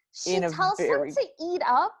 She tells him to eat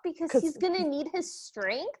up because he's gonna need his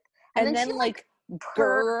strength. And then she like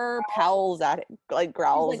growls at him, like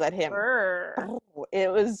growls like, at him.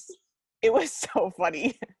 It was so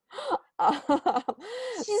funny.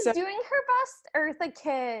 She's doing her best Eartha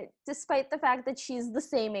Kitt, despite the fact that she's the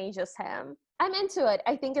same age as him. I'm into it.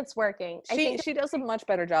 I think it's working. She does a much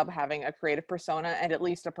better job having a creative persona and at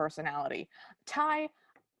least a personality. Ty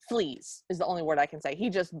flees is the only word I can say.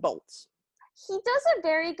 He just bolts. He does a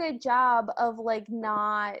very good job of like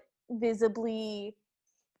not visibly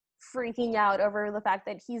freaking out over the fact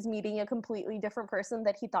that he's meeting a completely different person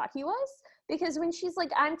that he thought he was. Because when she's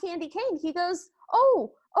like, I'm Candy Cane, he goes,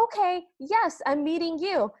 oh, okay, yes, I'm meeting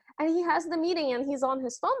you. And he has the meeting and he's on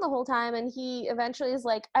his phone the whole time, and he eventually is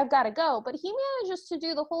like, I've got to go. But he manages to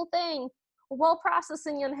do the whole thing while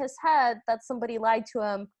processing in his head that somebody lied to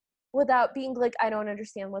him without being like, I don't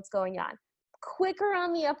understand what's going on. Quicker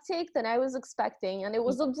on the uptake than I was expecting, and it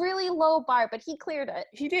was a really low bar, but he cleared it.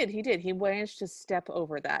 He did. He managed to step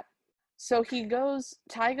over that. So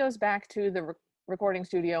Ty goes back to the recording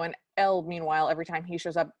studio, and Elle, meanwhile, every time he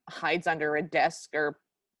shows up, hides under a desk or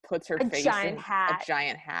puts her face in a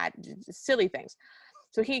giant hat, silly things.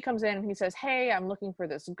 So he comes in and he says, hey, I'm looking for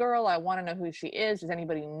this girl. I want to know who she is. Does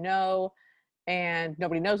anybody know? And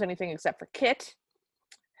nobody knows anything except for Kit,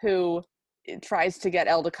 who tries to get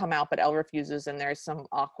Elle to come out, but Elle refuses, and there's some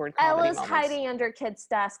awkward comedy moments. Elle is hiding under Kit's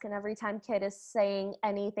desk, and every time Kit is saying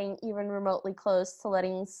anything even remotely close to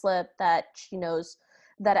letting slip that she knows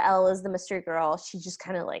that Elle is the mystery girl, she just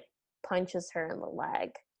kind of like punches her in the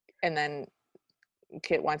leg. And then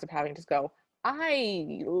Kit winds up having to go,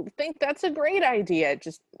 I think that's a great idea.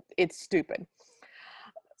 It's stupid.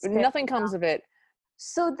 Nothing comes of it.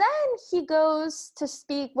 So then he goes to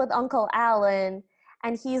speak with Uncle Alan,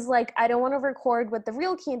 and he's like, I don't want to record with the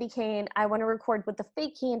real Candy Cane. I want to record with the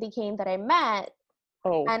fake Candy Cane that I met.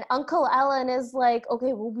 Oh. And Uncle Alan is like,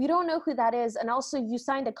 okay, well, we don't know who that is. And also, you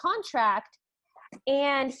signed a contract.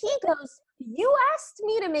 And he goes, you asked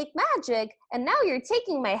me to make magic, and now you're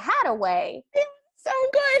taking my hat away. So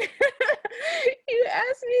good. You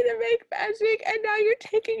asked me to make magic, and now you're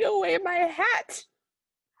taking away my hat.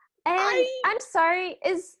 And I'm sorry,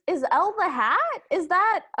 is Elle the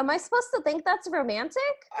hat? Am I supposed to think that's romantic?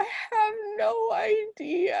 I have no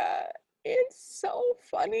idea. It's so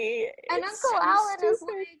funny. And Uncle Alan is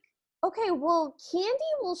like, okay, well, Candy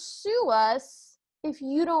will sue us if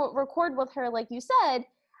you don't record with her like you said.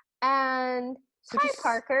 And Ty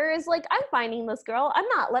Parker is like, I'm finding this girl. I'm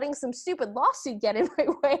not letting some stupid lawsuit get in my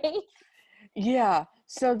way. Yeah.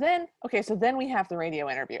 So then we have the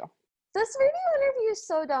radio interview. This radio interview is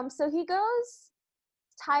so dumb. So he goes,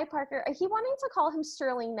 Ty Parker, he wanted to call him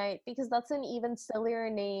Sterling Knight because that's an even sillier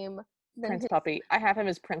name than Prince Puppy. I have him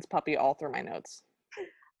as Prince Puppy all through my notes.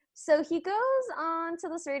 So he goes on to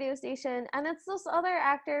this radio station, and it's this other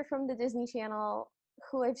actor from the Disney Channel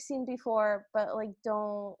who I've seen before, but like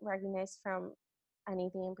don't recognize from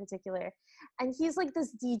anything in particular. And he's like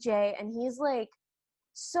this DJ, and he's like,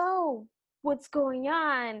 so what's going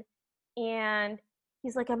on? And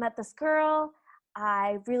he's like, I met this girl.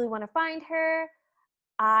 I really want to find her.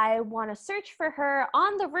 I want to search for her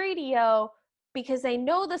on the radio because I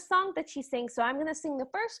know the song that she sings. So I'm going to sing the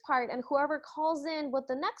first part, and whoever calls in with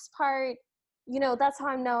the next part, that's how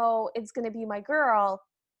I know it's going to be my girl.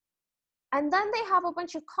 And then they have a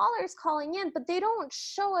bunch of callers calling in, but they don't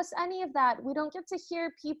show us any of that. We don't get to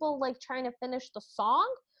hear people like trying to finish the song.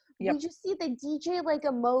 Yep. We just see the DJ like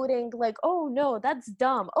emoting like, oh no, that's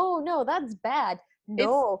dumb. Oh no, that's bad.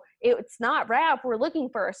 no, it's not rap. We're looking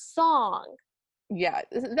for a song. Yeah,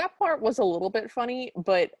 that part was a little bit funny,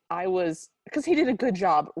 but because he did a good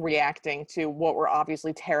job reacting to what were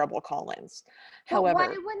obviously terrible call-ins. But why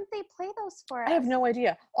However, wouldn't they play those for I have us? no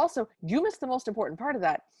idea. Also, you missed the most important part of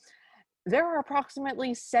that. There are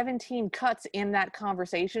approximately 17 cuts in that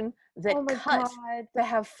conversation Oh that my God.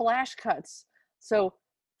 have flash cuts. So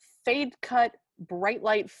fade cut, bright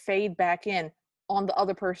light, fade back in on the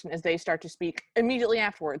other person as they start to speak immediately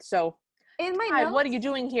afterwards. So, In my Ty, what are notes, you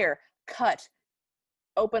doing here? Cut.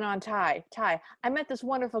 Open on Ty. Ty, I met this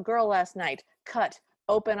wonderful girl last night. Cut.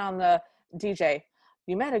 Open on the DJ.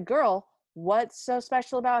 You met a girl. What's so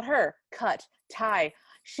special about her? Cut. Ty.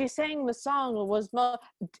 She sang the song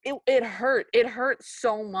it hurt. It hurt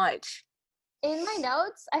so much. in my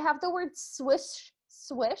notes, I have the word swish,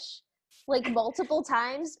 swish, like multiple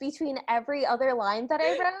times between every other line that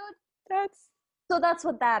I wrote. That's So that's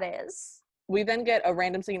what that is. We then get a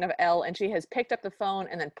random scene of Elle, and she has picked up the phone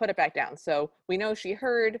and then put it back down. So we know she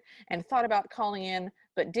heard and thought about calling in,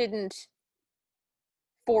 but didn't,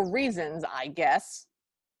 for reasons, I guess.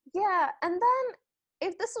 Yeah, and then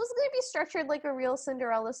if this was going to be structured like a real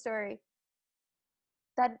Cinderella story,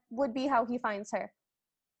 that would be how he finds her.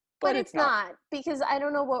 But But it's it's not. not, because I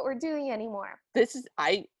don't know what we're doing anymore. This is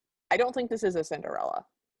I don't think this is a Cinderella.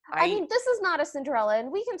 I mean, this is not a Cinderella,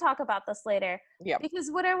 and we can talk about this later. Yeah. Because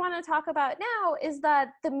what I want to talk about now is that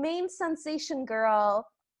the main sensation girl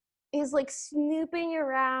is like snooping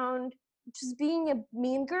around, just being a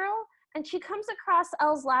mean girl, and she comes across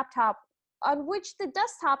Elle's laptop, on which the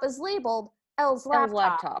desktop is labeled Elle's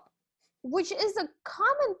laptop, which is a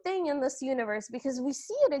common thing in this universe because we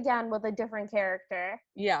see it again with a different character.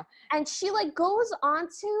 Yeah. And she like goes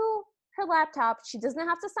onto her laptop. She doesn't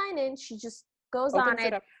have to sign in. She just goes Opens on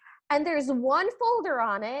it. up. And there's one folder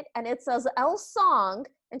on it, and it says Elle's song,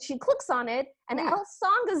 and she clicks on it, and Elle's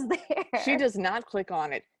song is there. She does not click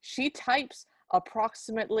on it. She types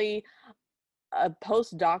approximately a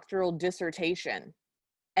postdoctoral dissertation,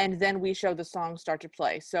 and then we show the song start to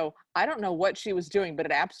play. So I don't know what she was doing, but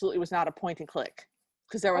it absolutely was not a point and click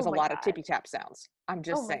because there was a lot of tippy tap sounds. I'm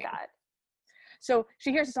just saying. God. So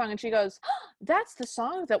she hears the song and she goes, oh, that's the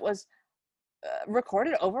song that was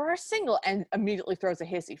recorded over our single, and immediately throws a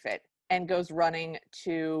hissy fit and goes running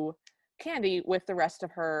to Candy with the rest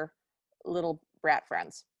of her little brat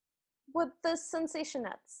friends. With the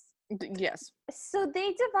Sensationettes. Yes. So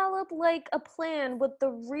they develop like a plan with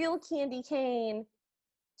the real Candy Cane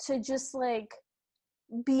to just like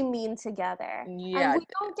be mean together. Yeah. And we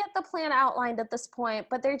don't get the plan outlined at this point,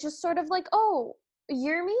 but they're just sort of like, oh,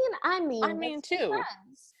 you're mean, I'm mean. I'm mean too.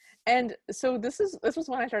 And so this was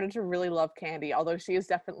when I started to really love Candy, although she is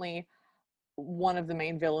definitely one of the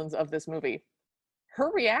main villains of this movie.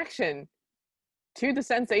 Her reaction to the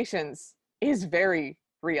sensations is very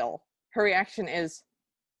real. Her reaction is,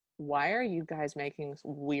 why are you guys making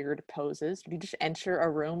weird poses? Did you just enter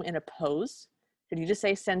a room in a pose? Did you just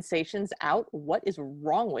say sensations out? What is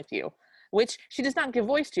wrong with you? Which she does not give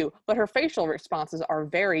voice to, but her facial responses are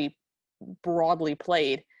very broadly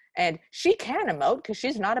played. And she can emote because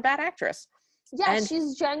she's not a bad actress. Yeah, and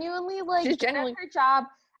she's genuinely like good at her job.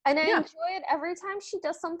 And I enjoy it every time she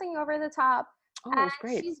does something over the top. Oh, it was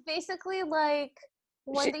great. She's basically like,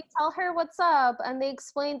 when they tell her what's up and they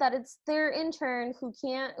explain that it's their intern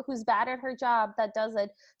who's bad at her job that does it,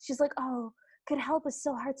 she's like, oh, good help is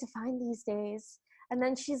so hard to find these days. And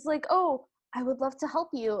then she's like, oh, I would love to help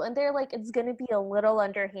you. And they're like, it's going to be a little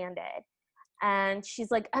underhanded. And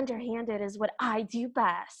she's like, underhanded is what I do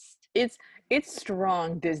best. It's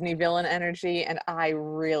strong Disney villain energy, and I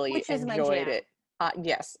really enjoyed it.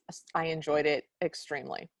 Yes, I enjoyed it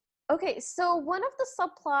extremely. Okay, so one of the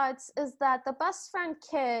subplots is that the best friend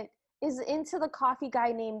Kit is into the coffee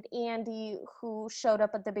guy named Andy who showed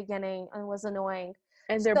up at the beginning and was annoying.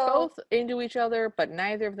 And they're both into each other, but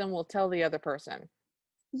neither of them will tell the other person.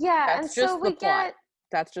 Yeah, that's and just so we get...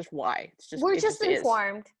 That's just why. We're just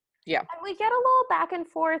informed. Yeah. And we get a little back and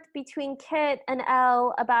forth between Kit and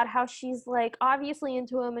Elle about how she's like obviously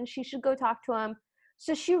into him and she should go talk to him.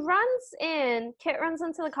 So Kit runs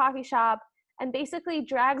into the coffee shop and basically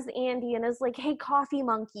drags Andy and is like, hey, coffee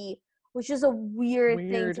monkey, which is a weird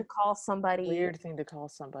thing to call somebody. Weird thing to call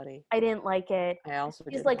somebody. I didn't like it. I also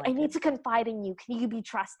She's like, I need to confide in you. Can you be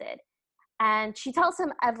trusted? And she tells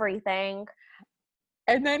him everything.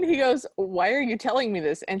 And then he goes, why are you telling me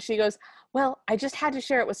this? And she goes, well, I just had to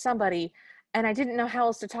share it with somebody, and I didn't know how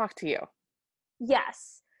else to talk to you.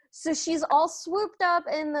 Yes. So she's all swooped up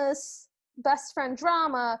in this best friend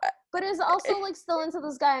drama, but is also like still into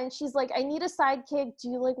this guy, and she's like, I need a sidekick. Do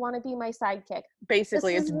you like want to be my sidekick?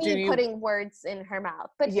 Basically, This it's is do me you? putting words in her mouth.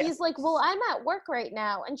 But Yes. he's like, well, I'm at work right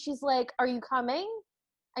now. And she's like, are you coming?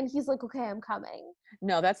 And he's like, okay, I'm coming.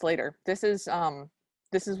 No, that's later. This is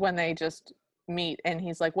when they just meet, and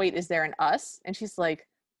he's like, wait, is there an us? And she's like,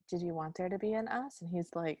 did you want there to be an us? And he's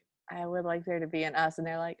like, I would like there to be an us. And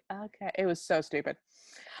they're like, okay. It was so stupid.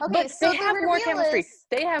 Okay, But so they the have more reveal chemistry. is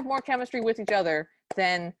They have more chemistry with each other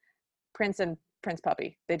than Prince and Prince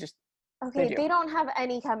Puppy. They okay, do. they don't have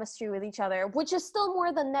any chemistry with each other, which is still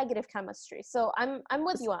more than negative chemistry. So I'm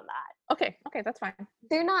with you on that. Okay, that's fine.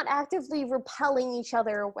 They're not actively repelling each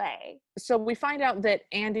other away. So we find out that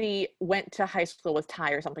Andy went to high school with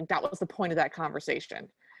Ty or something. That was the point of that conversation.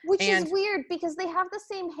 Which is weird because they have the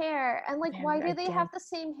same hair, and like, why do they have the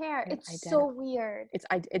same hair? It's so weird.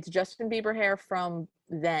 It's Justin Bieber hair from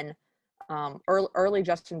then, early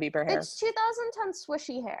Justin Bieber hair. It's 2010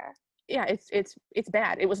 swishy hair. Yeah, it's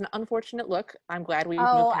bad. It was an unfortunate look. I'm glad we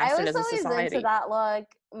moved past it as a society. I was always into that look.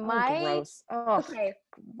 Gross. Oh, okay,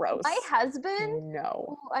 gross. my husband,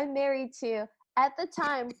 no, who I'm married to, at the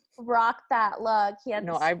time rocked that look. He had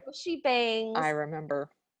swishy bangs. I remember.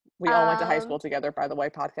 We all went to high school together, by the way,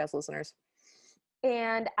 podcast listeners.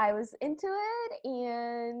 And I was into it,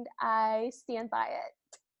 and I stand by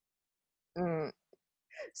it.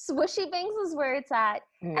 Swishy bangs is where it's at.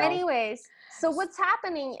 No. Anyways, so what's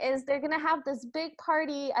happening is they're gonna have this big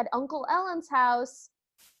party at Uncle Ellen's house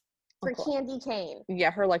for Candy Cane.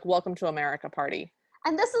 Yeah, her like welcome to America party.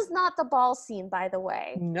 And this is not the ball scene, by the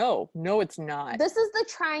way. No, it's not. This is the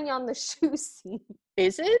trying on the shoe scene.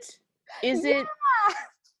 Is it? It?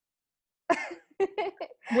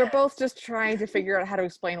 We're both just trying to figure out how to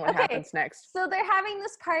explain what happens next. So they're having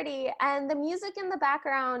this party, and the music in the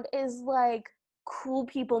background is like cool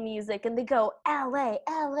people music, and they go, LA,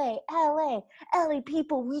 LA, LA, LA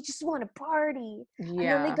people, we just want to party. Yeah. And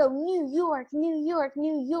then they go, New York, New York,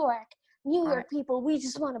 New York, New York people, we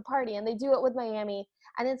just want to party. And they do it with Miami,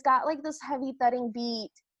 and it's got like this heavy thudding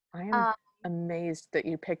beat. I am amazed that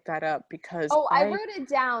you picked that up because I wrote it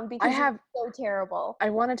down because it's so terrible. I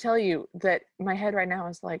want to tell you that my head right now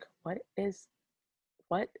is like, what is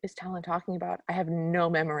Talon talking about? I have no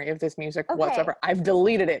memory of this music whatsoever. I've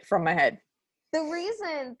deleted it from my head. The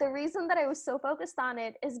reason that I was so focused on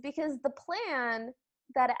it is because the plan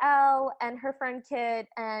that Elle and her friend Kit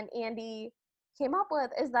and Andy came up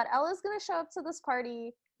with is that Elle is going to show up to this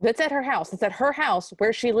party. That's at her house. It's at her house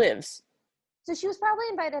where she lives. So she was probably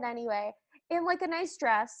invited anyway, in like a nice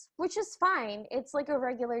dress, which is fine. It's like a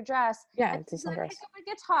regular dress. Yeah, it's a sundress. She's going to pick up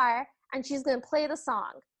a guitar and she's going to play the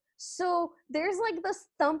song. So there's like this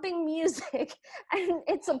thumping music and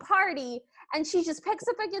it's a party, and she just picks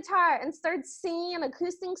up a guitar and starts singing an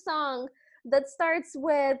acoustic song that starts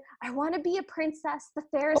with, I want to be a princess, the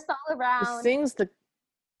fairest all around.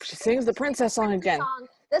 She sings the princess song again.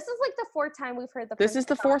 This is like the fourth time we've heard the princess song. This is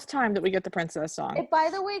the fourth time that we get the princess song. It, by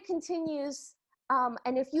the way, continues,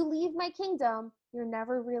 and if you leave my kingdom, you're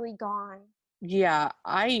never really gone. Yeah,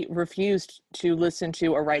 I refused to listen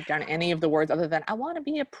to or write down any of the words other than I want to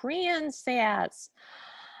be a princess.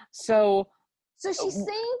 So she's saying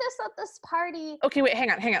this at this party. Okay, wait,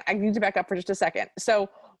 hang on. I need to back up for just a second. So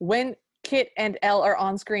when Kit and Elle are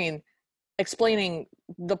on screen explaining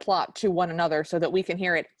the plot to one another so that we can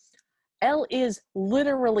hear it, Elle is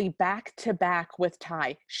literally back to back with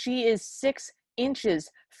Ty. She is 6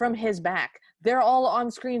 inches from his back. They're all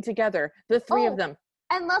on screen together, the three of them.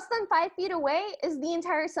 And less than 5 feet away is the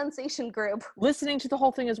entire Sensation group. Listening to the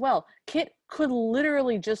whole thing as well. Kit could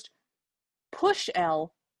literally just push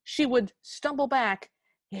Elle. She would stumble back,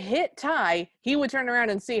 hit Ty. He would turn around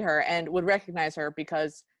and see her and would recognize her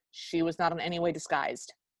because she was not in any way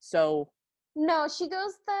disguised. So no, she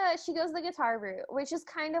goes the guitar route, which is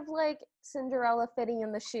kind of like Cinderella fitting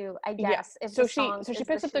in the shoe, I guess. Yeah. So she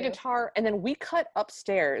picks up the guitar, and then we cut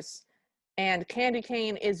upstairs, and Candy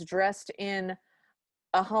Cane is dressed in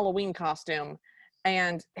a Halloween costume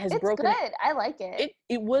and has broken. It's good. I like it.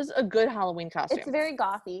 It was a good Halloween costume. It's very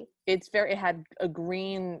gothy. It had a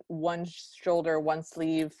green one shoulder, one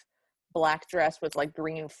sleeve, black dress with like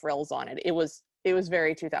green frills on it. It was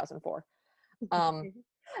very 2004.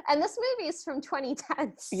 And this movie is from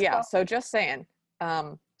 2010. So. Yeah, so just saying.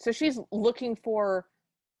 So she's looking for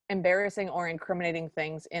embarrassing or incriminating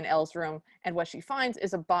things in Elle's room, and what she finds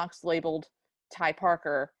is a box labeled Ty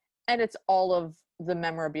Parker, and it's all of the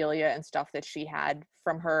memorabilia and stuff that she had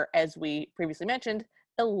from her, as we previously mentioned,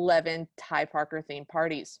 11 Ty Parker themed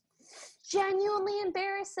parties. Genuinely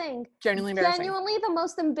embarrassing. Genuinely embarrassing. Genuinely the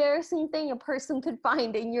most embarrassing thing a person could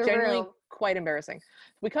find in your room. Quite embarrassing.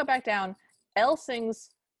 We cut back down. Elle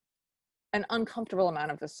sings an uncomfortable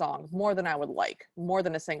amount of the song, more than I would like, more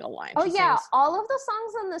than a single line. Oh She yeah, sings, all of the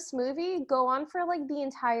songs in this movie go on for like the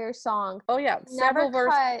entire song. oh yeah, Never cut.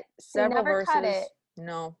 They several never cut verses. it.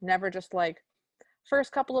 No, never just like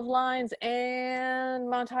first couple of lines and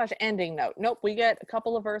montage ending note. Nope, we get a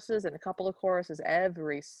couple of verses and a couple of choruses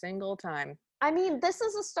every single time. I mean, this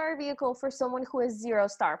is a star vehicle for someone who has 0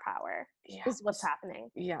 star power, Yeah. is what's happening.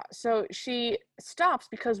 Yeah. So she stops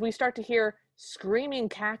because we start to hear screaming,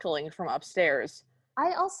 cackling from upstairs.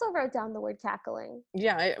 I also wrote down the word cackling.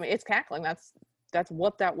 Yeah, I mean, it's cackling. That's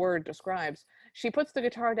what that word describes. She puts the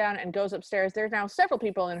guitar down and goes upstairs. There's now several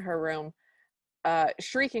people in her room,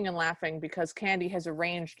 shrieking and laughing because Candy has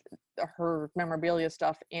arranged her memorabilia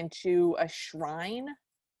stuff into a shrine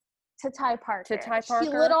To Ty Parker. to Ty She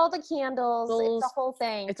lit Parker. all the candles. It's a whole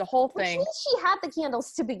thing. It's a whole Which thing. means she had the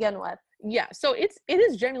candles to begin with. Yeah, so it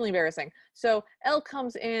is genuinely embarrassing. So Elle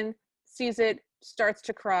comes in, sees it, starts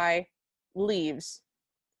to cry, leaves.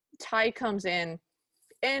 Ty comes in,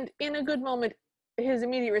 and in a good moment, his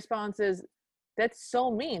immediate response is, "That's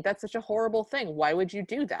so mean. That's such a horrible thing. Why would you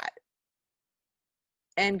do that?"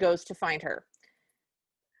 And goes to find her.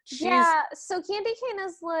 Yeah, so Candy Cane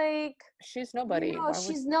is like, She's nobody. no,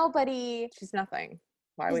 she's nobody. She's nothing.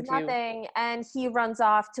 Why She's would you? nothing. And he runs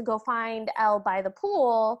off to go find Elle by the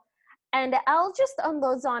pool. And Elle just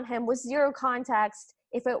unloads on him with 0 context.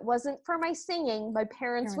 If it wasn't for my singing, my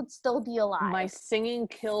parents would still be alive. My singing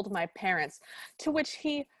killed my parents. To which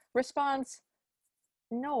he responds,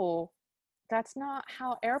 "No, that's not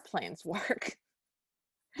how airplanes work."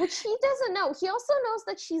 Which he doesn't know. He also knows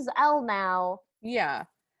that she's Elle now. Yeah.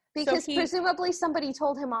 Because presumably somebody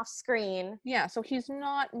told him off screen. Yeah, so he's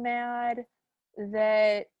not mad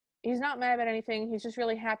about anything. He's just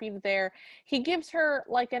really happy there. He gives her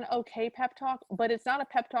like an okay pep talk, but it's not a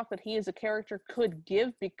pep talk that he as a character could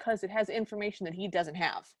give because it has information that he doesn't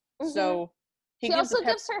have. Mm-hmm. So he also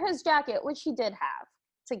gives her his jacket, which he did have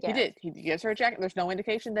to give. He did. He gives her a jacket. There's no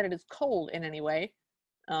indication that it is cold in any way.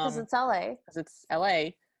 Because it's LA. Because it's LA.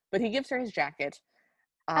 But he gives her his jacket.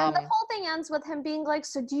 And the whole thing ends with him being like,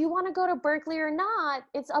 so do you want to go to Berkeley or not?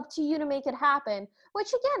 It's up to you to make it happen. Which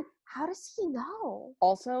again, how does he know?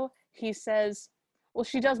 Also, he says, well,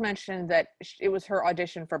 she does mention that it was her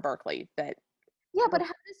audition for Berkeley. That yeah, but how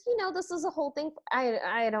does he know this is a whole thing?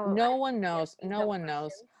 I don't. No one knows. No one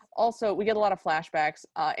knows. Also, we get a lot of flashbacks.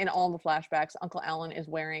 In all the flashbacks, Uncle Alan is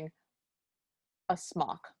wearing a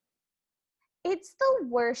smock. It's the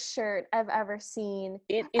worst shirt I've ever seen.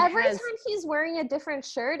 Every time he's wearing a different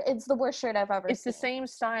shirt, it's the worst shirt I've ever seen. It's the same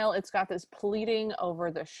style. It's got this pleating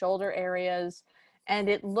over the shoulder areas, and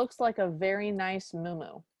it looks like a very nice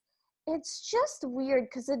muumuu. It's just weird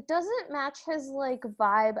because it doesn't match his like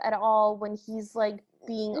vibe at all when he's like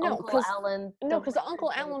being Uncle Alan. No, because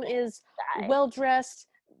Uncle Alan is well dressed,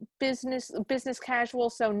 business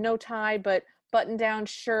casual, so no tie, but button down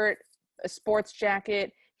shirt, a sports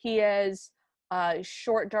jacket. He has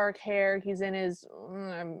short dark hair. He's in his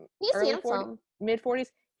he's handsome. Mid-40s.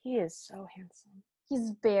 He is so handsome.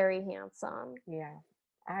 He's very handsome. Yeah.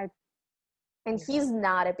 And he's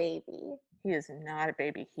not a baby. He is not a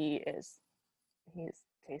baby. He is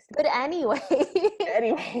tasty. But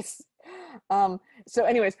anyways. Ty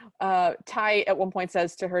at one point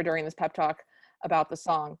says to her during this pep talk about the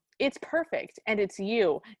song, "It's perfect and it's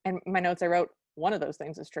you." And my notes I wrote, one of those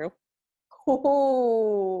things is true.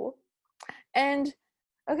 Oh. And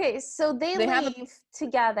okay, so they leave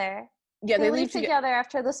together. Yeah, they leave together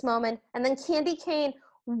after this moment, and then Candy Cane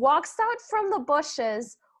walks out from the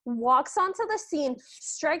bushes, walks onto the scene,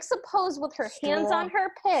 strikes a pose with her hands on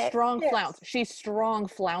her hips. She strong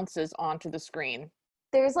flounces onto the screen.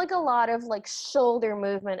 There's like a lot of like shoulder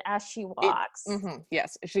movement as she walks.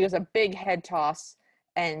 Yes, she does a big head toss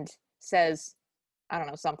and says, I don't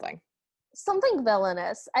know, something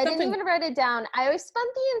villainous. I didn't even write it down. I spent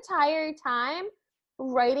the entire time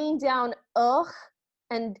writing down ugh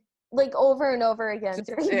and like over and over again.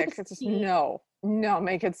 No,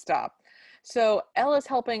 make it stop. So Elle is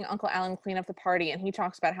helping Uncle Alan clean up the party, and he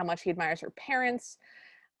talks about how much he admires her parents,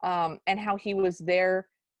 and how he was there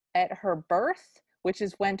at her birth, which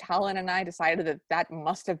is when Talon and I decided that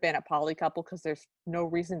must have been a poly couple, because there's no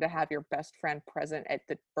reason to have your best friend present at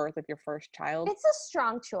the birth of your first child. It's a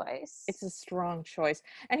strong choice.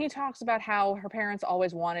 And he talks about how her parents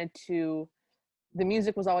always wanted to, the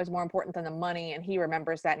music was always more important than the money, and he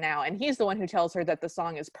remembers that now. And he's the one who tells her that the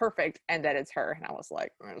song is perfect and that it's her. And I was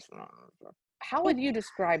like, how would you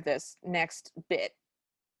describe this next bit,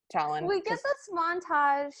 Talon? We get this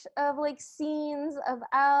montage of like scenes of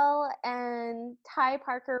Elle and Ty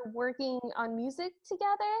Parker working on music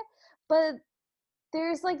together, but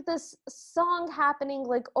there's like this song happening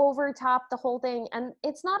like over top the whole thing, and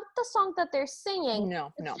it's not the song that they're singing.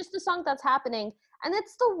 No, It's no. just the song that's happening, and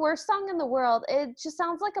it's the worst song in the world. It just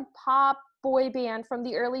sounds like a pop boy band from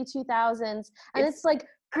the early 2000s, and it's like,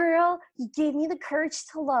 girl, you gave me the courage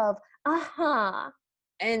to love.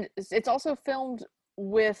 And it's also filmed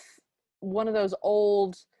with one of those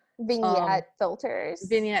old Vignette filters.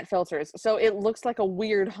 vignette filters, so it looks like a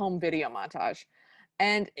weird home video montage.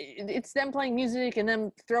 And it's them playing music and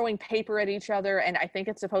them throwing paper at each other, and I think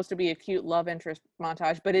it's supposed to be a cute love interest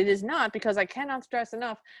montage, but it is not, because I cannot stress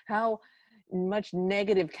enough how much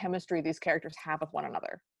negative chemistry these characters have with one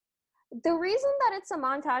another. The reason that it's a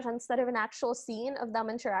montage instead of an actual scene of them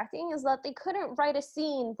interacting is that they couldn't write a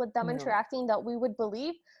scene with them interacting that we would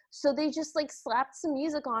believe, so they just like slapped some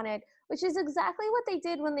music on it, which is exactly what they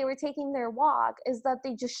did when they were taking their walk, is that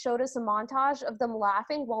they just showed us a montage of them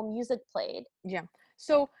laughing while music played. Yeah.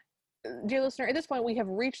 So, dear listener, at this point we have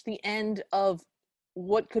reached the end of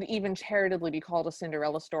what could even charitably be called a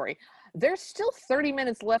Cinderella story. There's still 30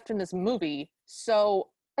 minutes left in this movie, so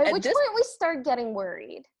at which point we start getting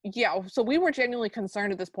worried. Yeah, so we were genuinely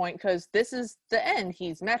concerned at this point, because this is the end.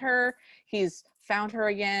 He's met her, he's found her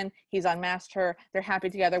again, he's unmasked her, they're happy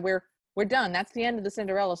together. We're done. That's the end of the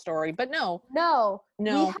Cinderella story. But no. We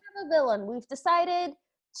have a villain. We've decided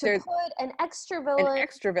to put an extra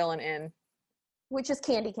villain in, which is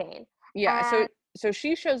Candy Cane. Yeah, so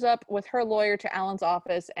she shows up with her lawyer to Alan's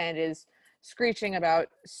office and is screeching about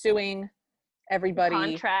suing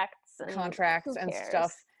everybody, contracts and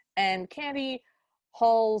stuff. And Candy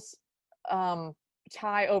hauls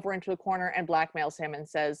Ty over into a corner and blackmails him and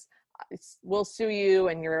says, we'll sue you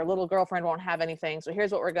and your little girlfriend won't have anything. So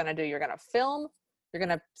here's what we're going to do. You're going to film, you're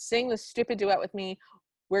going to sing this stupid duet with me.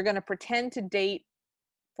 We're going to pretend to date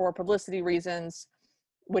for publicity reasons,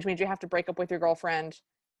 which means you have to break up with your girlfriend.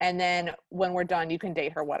 And then when we're done, you can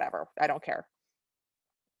date her, whatever. I don't care.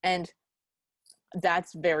 And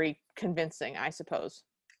that's very convincing, I suppose.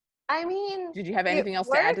 I mean, did you have anything else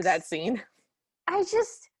to add to that scene?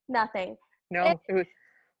 Nothing. No.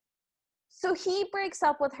 So he breaks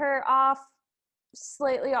up with her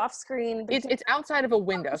slightly off screen. It's outside of a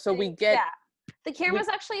window, so we get... Yeah. The camera's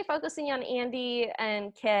actually focusing on Andy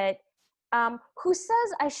and Kit, who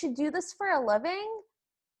says, I should do this for a living.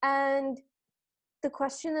 And the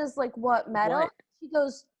question is, like, what metal? She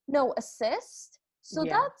goes, no, assist. So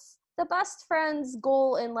that's the best friend's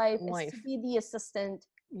goal in life is to be the assistant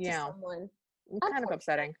to someone. Kind of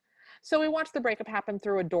upsetting. So we watch the breakup happen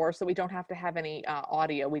through a door, so we don't have to have any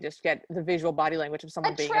audio. We just get the visual body language of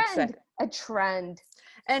someone being upset. A trend.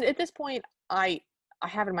 And at this point, I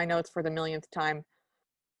have in my notes for the millionth time,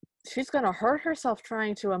 she's going to hurt herself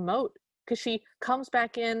trying to emote, because she comes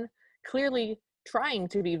back in clearly trying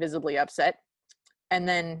to be visibly upset and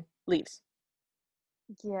then leaves.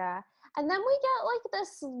 Yeah. And then we get like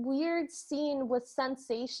this weird scene with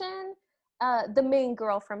Sensation, the main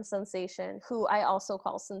girl from Sensation, who I also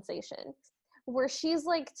call Sensation, where she's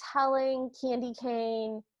like telling Candy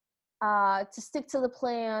Cane to stick to the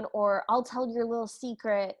plan, or I'll tell your little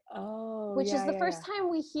secret. Which is the first time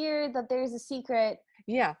we hear that there's a secret.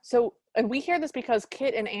 Yeah. So, and we hear this because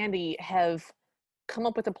Kit and Andy have come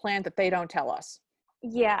up with a plan that they don't tell us.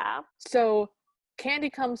 Yeah. So Candy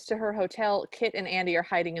comes to her hotel. Kit and Andy are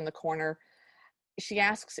hiding in the corner. She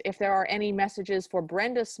asks if there are any messages for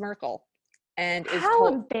Brenda Smirkle, and is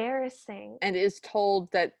embarrassing. And is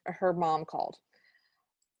told that her mom called.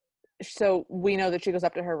 So we know that she goes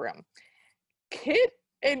up to her room. Kit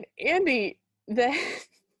and Andy then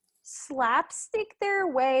slapstick their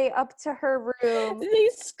way up to her room. They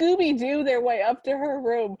Scooby-Doo their way up to her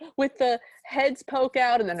room with the heads poke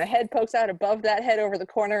out, and then the head pokes out above that head over the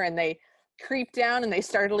corner, and they creep down and they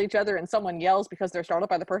startle each other, and someone yells because they're startled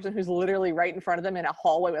by the person who's literally right in front of them in a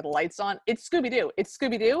hallway with lights on. It's Scooby-Doo. It's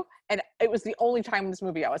Scooby-Doo, and it was the only time in this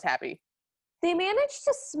movie I was happy. They managed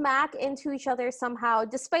to smack into each other somehow.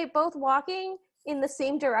 Despite both walking in the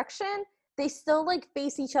same direction, they still like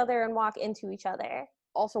face each other and walk into each other.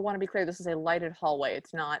 Also want to be clear, this is a lighted hallway.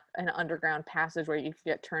 It's not an underground passage where you can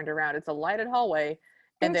get turned around. It's a lighted hallway,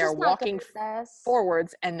 and they're walking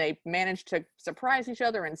forwards, and they managed to surprise each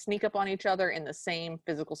other and sneak up on each other in the same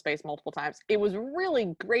physical space multiple times. It was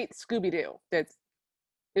really great Scooby-Doo. It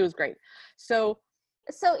was great. So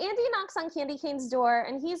Andy knocks on Candy Cane's door,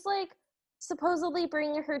 and he's like supposedly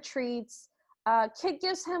bringing her treats. Kid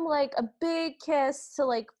gives him like a big kiss to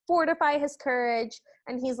like fortify his courage,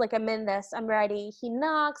 and he's like, I'm in this, I'm ready. He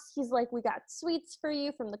knocks, he's like, we got sweets for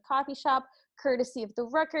you from the coffee shop, courtesy of the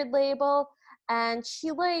record label. And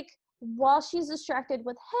she like, while she's distracted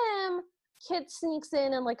with him, Kid sneaks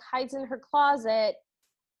in and like hides in her closet,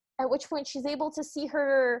 at which point she's able to see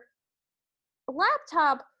her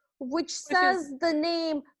laptop, which says the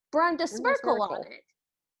name Brenda Smirkle on it.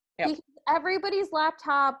 Yep. Because everybody's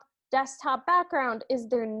laptop desktop background is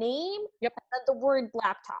their name Yep. and then the word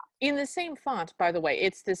laptop. In the same font, by the way.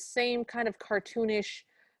 It's the same kind of cartoonish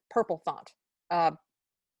purple font.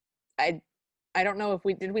 I don't know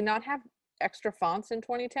if did we not have extra fonts in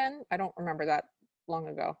 2010? I don't remember that long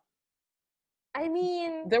ago. I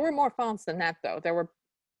mean, there were more fonts than that, though. There were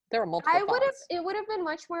multiple fonts. It would have been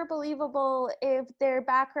much more believable if their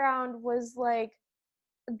background was like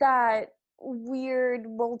that weird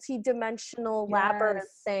multi-dimensional labyrinth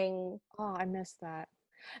thing. Oh, I missed that.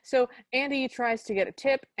 So Andy tries to get a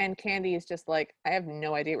tip, and Candy is just like, I have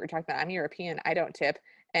no idea what you're talking about. I'm European. I don't tip.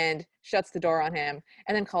 And shuts the door on him,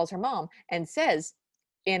 and then calls her mom and says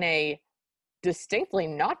in a distinctly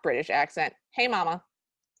not British accent, "Hey, mama,"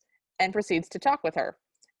 and proceeds to talk with her.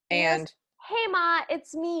 And yes, "Hey, ma,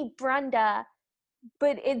 it's me, Brenda."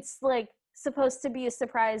 But it's like supposed to be a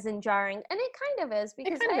surprise and jarring, and it kind of is,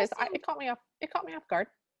 because it caught me off guard.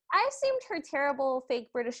 I assumed her terrible fake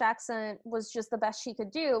British accent was just the best she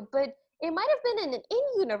could do, but it might have been an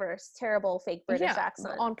in-universe terrible fake British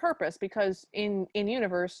accent. On purpose, because in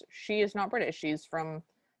universe she is not British. She's from,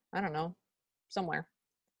 I don't know, somewhere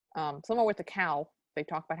with a cow. They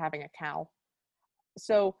talk about having a cow.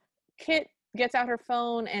 So Kit gets out her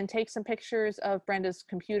phone and takes some pictures of Brenda's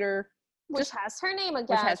computer, which has her name again.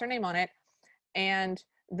 Which has her name on it, and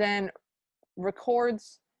then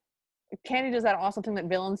records. Candy does that awesome thing that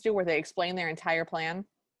villains do where they explain their entire plan.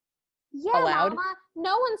 Yeah, aloud. Mama,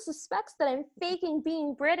 no one suspects that I'm faking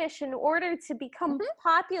being British in order to become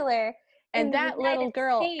popular. And that little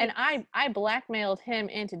girl, and I blackmailed him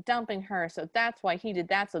into dumping her, so that's why he did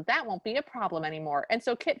that, so that won't be a problem anymore. And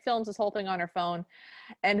so Kit films this whole thing on her phone,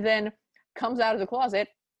 and then comes out of the closet,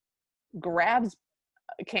 grabs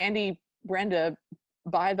Candy Brenda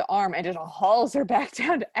by the arm, and just hauls her back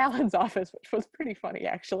down to Alan's office, which was pretty funny,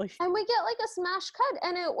 actually. And we get like a smash cut,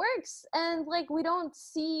 and it works, and like we don't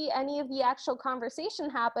see any of the actual conversation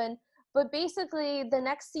happen, but basically the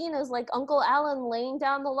next scene is like Uncle Alan laying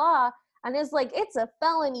down the law and is like, it's a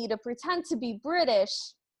felony to pretend to be British,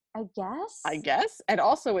 I guess. And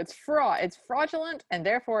also it's fraudulent, and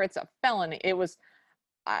therefore it's a felony. It was,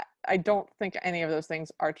 I don't think any of those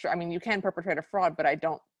things are true. I mean, you can perpetrate a fraud, but I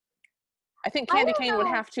think Candy Cane would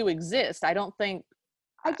have to exist. I don't think.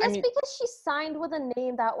 I guess because she signed with a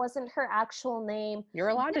name that wasn't her actual name. You're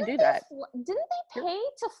allowed to do that. Didn't they pay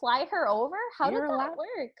to fly her over? How did that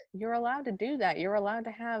work? You're allowed to do that. You're allowed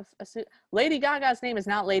to have a suit. Lady Gaga's name is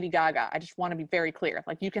not Lady Gaga. I just want to be very clear.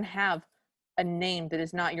 Like, you can have a name that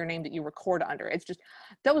is not your name that you record under. It's just,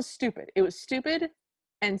 that was stupid. It was stupid,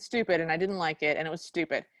 and I didn't like it, and it was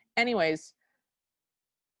stupid. Anyways,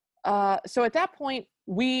 so at that point,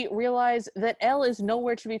 we realize that Elle is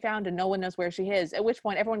nowhere to be found and no one knows where she is, at which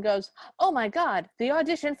point everyone goes, "Oh my God, the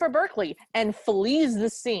audition for Berkeley," and flees the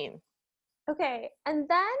scene. Okay, and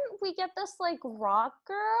then we get this like rock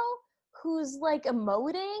girl who's like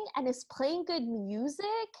emoting and is playing good music.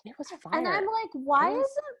 It was fire. And I'm like, why isn't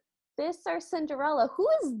this our Cinderella? Who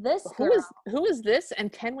is this girl? Who is this?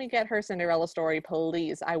 And can we get her Cinderella story,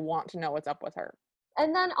 please? I want to know what's up with her.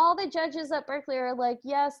 And then all the judges at Berkeley are like,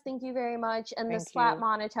 yes, thank you very much. And this flat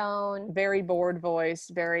monotone. Very bored voice.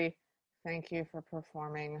 Very, thank you for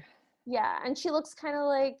performing. Yeah, and she looks kind of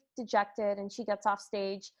like dejected, and she gets off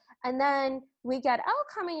stage. And then we get Elle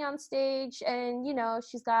coming on stage, and, you know,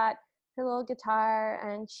 she's got her little guitar,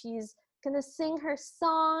 and she's going to sing her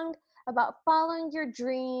song about following your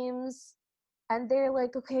dreams. And they're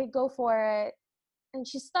like, okay, go for it. And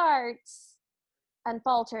she starts. And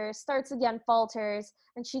falters, starts again, falters,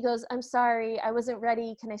 and she goes, "I'm sorry, I wasn't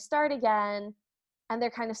ready. Can I start again?" And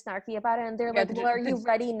they're kind of snarky about it, and they're like, "Well, are you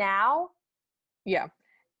ready now?" Yeah.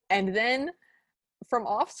 And then from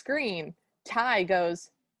off screen, Ty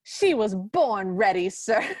goes, "She was born ready,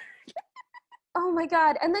 sir." Oh my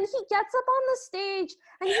God. And then he gets up on the stage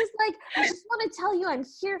and he's like, "I just want to tell you I'm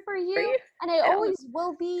here for you, and I always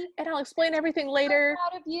will be. And I'll explain everything later.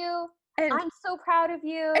 I'm proud of you. And I'm so proud of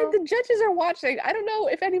you." And the judges are watching. I don't know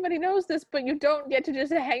if anybody knows this, but you don't get to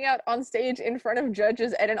just hang out on stage in front of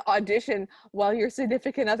judges at an audition while your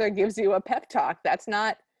significant other gives you a pep talk. That's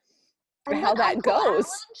not how that Uncle goes. Alan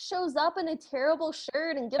shows up in a terrible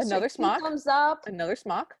shirt and gives another her smock. Thumbs up. Another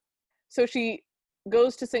smock. So she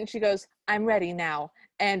goes to sing. She goes, "I'm ready now."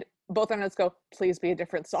 And both our notes go, "Please be a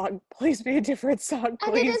different song. Please be a different song,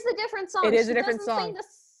 please." And it is a different song. It is a different song. She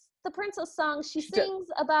doesn't sing the princess song. She sings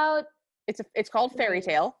about... It's called Fairy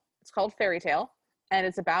Tale. It's called Fairy Tale, and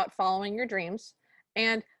it's about following your dreams.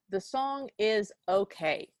 And the song is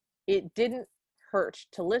okay. It didn't hurt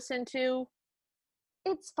to listen to.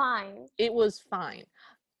 It's fine. It was fine.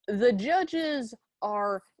 The judges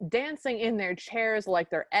are dancing in their chairs like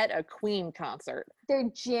they're at a Queen concert. They're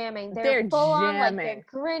jamming. They're full on, like, they're jamming.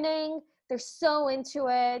 grinning. They're so into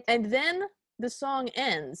it. And then the song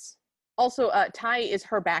ends. Also, Ty is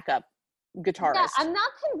her backup guitarist. Yeah, I'm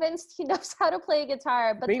not convinced he knows how to play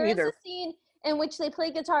guitar, but Me there is neither. a scene in which they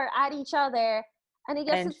play guitar at each other, and I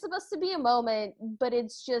guess it's supposed to be a moment, but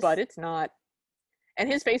it's just... But it's not. And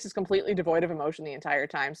his face is completely devoid of emotion the entire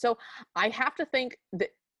time. So I have to think that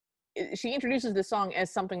she introduces the song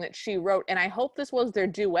as something that she wrote, and I hope this was their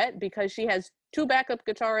duet, because she has 2 backup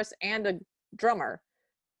guitarists and a drummer.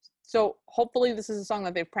 So hopefully this is a song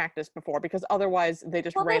that they've practiced before, because otherwise they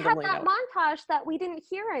just randomly they had that montage that we didn't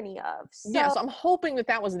hear any of. So yes, I'm hoping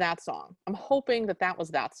that was that song.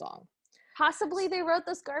 Possibly they wrote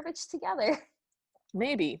this garbage together.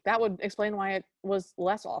 Maybe. That would explain why it was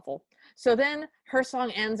less awful. So then her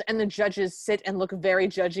song ends and the judges sit and look very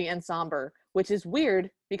judgy and somber, which is weird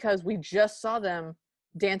because we just saw them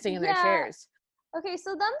dancing in their chairs. Okay,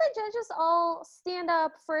 so then the judges all stand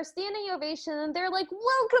up for a standing ovation, and they're like,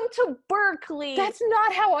 "Welcome to Berkeley." That's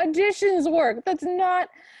not how auditions work.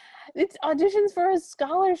 It's auditions for a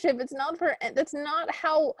scholarship. That's not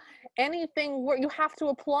how anything works. You have to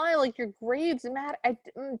apply, like, your grades matter.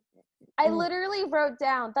 I literally wrote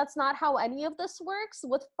down, "That's not how any of this works,"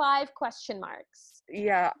 with 5 question marks.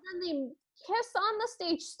 Yeah. And then they kiss on the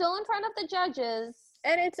stage, still in front of the judges.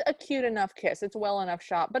 And it's a cute enough kiss. It's well enough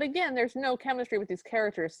shot. But again, there's no chemistry with these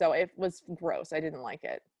characters, so it was gross. I didn't like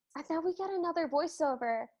it. And then we get another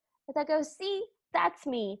voiceover that goes, "See, that's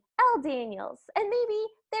me, Elle Daniels. And maybe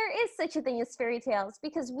there is such a thing as fairy tales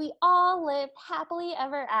because we all lived happily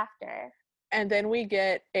ever after." And then we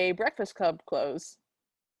get a Breakfast Club close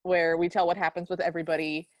where we tell what happens with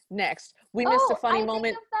everybody next. We missed a funny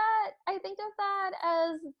moment. I think of that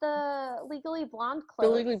as the Legally Blonde close.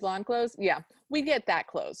 The Legally Blonde close? Yeah, we get that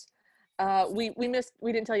close. We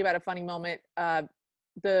didn't tell you about a funny moment.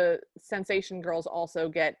 The Sensation girls also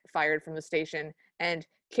get fired from the station, and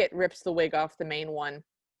Kit rips the wig off the main one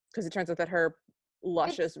because it turns out that her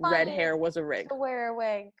luscious red hair was a rig. To wear a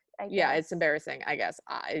wig, I guess. Yeah, it's embarrassing, I guess.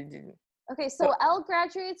 I didn't. Okay, so Elle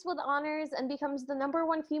graduates with honors and becomes the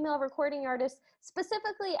 #1 female recording artist,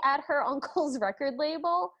 specifically at her uncle's record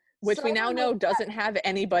label. Which we now know doesn't have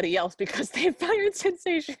anybody else because they fired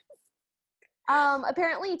Sensation.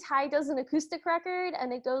 Apparently Ty does an acoustic record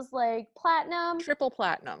and it goes like platinum. Triple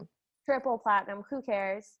platinum. Who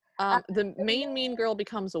cares? The main mean girl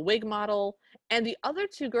becomes a wig model, and the other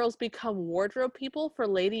 2 girls become wardrobe people for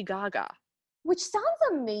Lady Gaga. Which sounds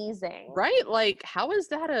amazing. Right? Like, how is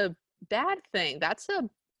that a bad thing?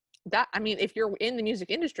 I mean, if you're in the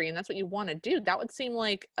music industry and that's what you want to do, that would seem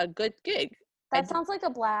like a good gig. That sounds like a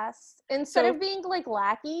blast. Instead of being like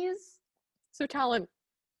lackeys. So Talon,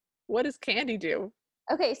 what does Candy do?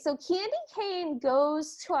 Okay, so Candy Cane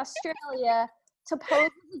goes to Australia to pose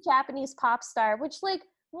as a Japanese pop star, which, like,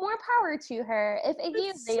 more power to her. If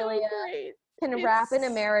Iggy Azalea can rap in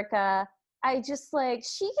America, I just, like,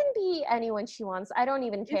 she can be anyone she wants. I don't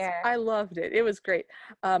even care. I loved it. It was great.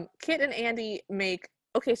 Kit and Andy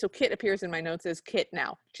okay, so Kit appears in my notes as Kit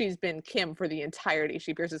now. She's been Kim for the entirety.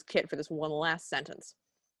 She appears as Kit for this one last sentence.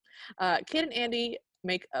 Kit and Andy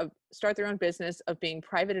start their own business of being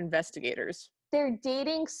private investigators. They're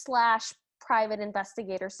dating / private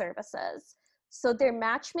investigator services. So they're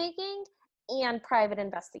matchmaking and private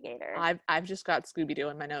investigator. I've just got Scooby-Doo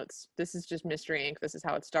in my notes. This is just Mystery Inc. This is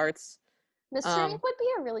how it starts. Mystery Inc. would be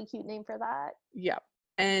a really cute name for that. Yeah.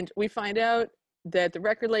 And we find out that the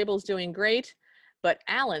record label is doing great, but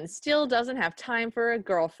Alan still doesn't have time for a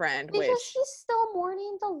girlfriend. Because he's still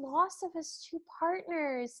mourning the loss of his 2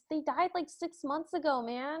 partners. They died like 6 months ago,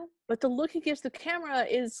 man. But the look he gives the camera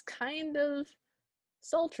is kind of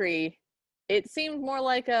sultry. It seemed more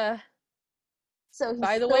like a... So he's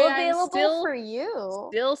by the still way, available for you.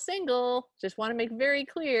 Still single. Just want to make very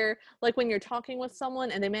clear, like when you're talking with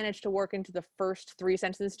someone and they manage to work into the first 3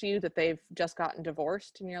 sentences to you that they've just gotten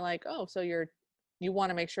divorced, and you're like, oh, so you want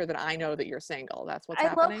to make sure that I know that you're single. That's what's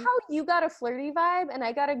happening. I love how you got a flirty vibe and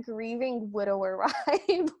I got a grieving widower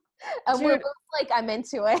vibe. And we're both like, I'm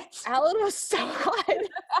into it. Alan was so hot.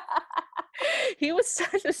 He was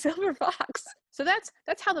such a silver fox. So that's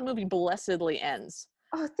how the movie blessedly ends.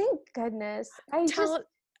 Oh, thank goodness.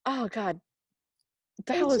 Oh God.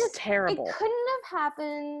 That was terrible. It couldn't have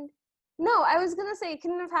happened. No, I was gonna say it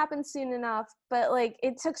couldn't have happened soon enough, but like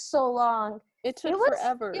it took so long. It took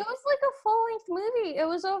forever. It was like a full-length movie. It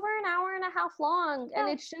was over an hour and a half long, and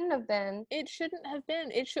it shouldn't have been. It shouldn't have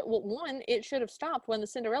been. It should have stopped when the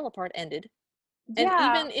Cinderella part ended. And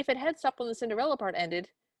Yeah. even if it had stopped when the Cinderella part ended,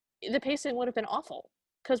 the pacing would have been awful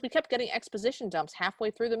because we kept getting exposition dumps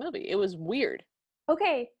halfway through the movie. It was weird.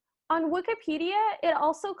 Okay. On Wikipedia, it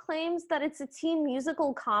also claims that it's a teen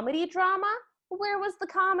musical comedy drama. Where was the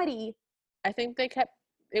comedy? I think they kept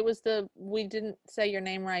it was the we didn't say your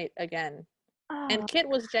name right again. And Oh, Kit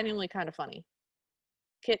was genuinely kind of funny.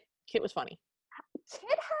 Kit was funny. Kid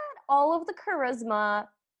had all of the charisma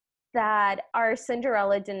that our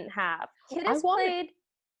Cinderella didn't have. Kid I is wanted played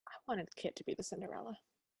I wanted Kit to be the Cinderella.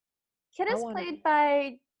 Kid I is wanted played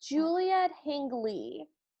by Juliet Hingley,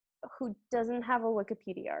 who doesn't have a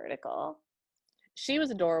Wikipedia article. She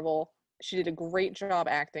was adorable. She did a great job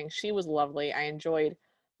acting. She was lovely. I enjoyed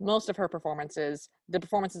most of her performances. The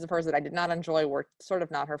performances of hers that I did not enjoy were sort of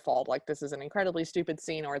not her fault. Like, this is an incredibly stupid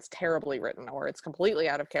scene, or it's terribly written, or it's completely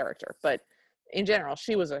out of character. But in general,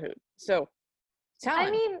 she was a hoot. So, I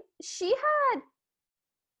Talon, mean, she had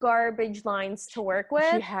garbage lines to work she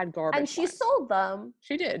with, had and garbage she lines. sold them,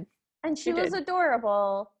 She did. and She she was did.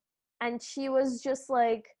 adorable, and she was just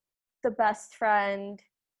like the best friend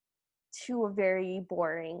to a very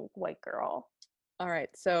boring white girl. All right.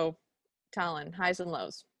 So, Talon, highs and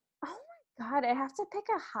lows. Oh my god, I have to pick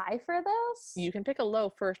a high for this? You can pick a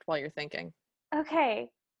low first while you're thinking. Okay,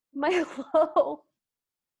 my low.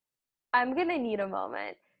 I'm gonna need a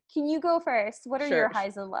moment. Can you go first? What are your Sure.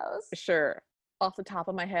 highs and lows? Sure. Off the top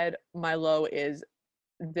of my head, my low is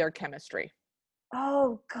their chemistry.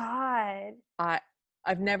 Oh god. I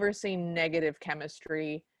I've never seen negative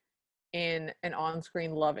chemistry in an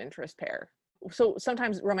on-screen love interest pair. So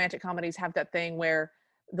sometimes romantic comedies have that thing where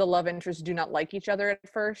the love interests do not like each other at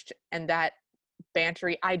first, and that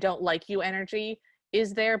bantery "I don't like you" energy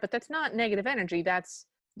is there, but that's not negative energy. That's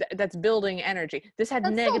building energy. This had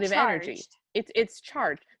That's still negative energy. charged. It's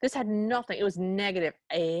charged. This had nothing. It was negative.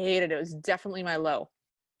 I hated it. It was definitely my low.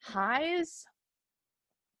 Highs.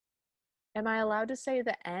 Am I allowed to say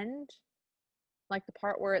the end? Like the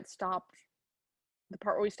part where it stopped, the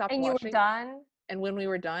part where we stopped And you were watching, done? and when we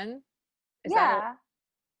were done? Is that Yeah.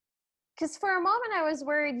 Because for a moment I was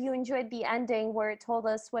worried you enjoyed the ending where it told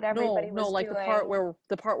us what no, everybody no, was like doing.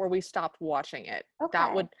 the part where we stopped watching it. That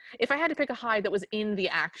Okay. would, if I had to pick a high that was in the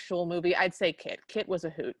actual movie, I'd say Kit. Kit was a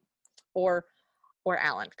hoot. Or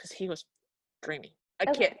Alan, because he was dreamy.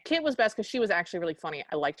 Okay. Kit was best because she was actually really funny.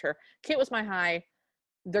 I liked her. Kit was my high.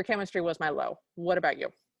 Their chemistry was my low. What about you?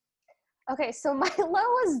 Okay, so my low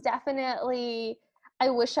was definitely I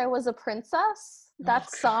Wish I Was a Princess. Oh That god.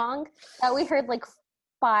 song that we heard like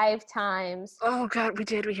 5 times. Oh god, we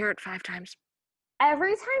did. We hear it 5 times.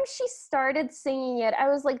 Every time she started singing it, I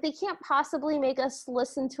was like, they can't possibly make us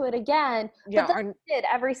listen to it again. Yeah, But then they did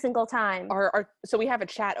every single time. our so we have a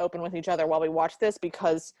chat open with each other while we watch this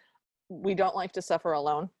because we don't like to suffer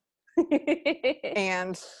alone.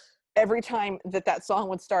 And every time that song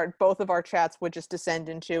would start, both of our chats would just descend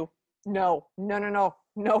into no, no, no, no,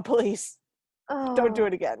 no, please don't do Oh,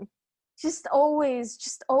 it again. just always,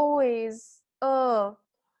 just always. Oh,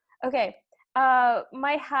 okay.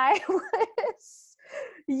 My high was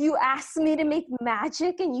you asked me to make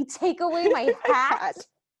magic and you take away my hat.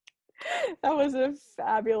 That was a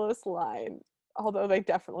fabulous line, although they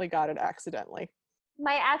definitely got it accidentally.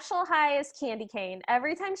 My actual high is Candy Cane.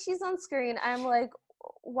 Every time she's on screen, I'm like,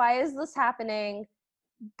 why is this happening?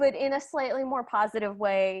 But in a slightly more positive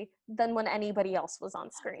way than when anybody else was on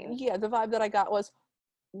screen. Yeah, the vibe that I got was,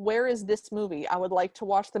 where is this movie? I would like to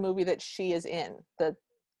watch the movie that she is in, the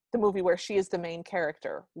movie where she is the main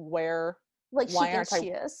character. Like she Why thinks aren't I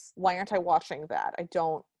she is. why aren't I watching that? I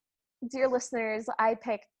don't. Dear listeners, I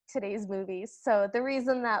picked today's movies. So the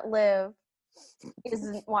reason that Liv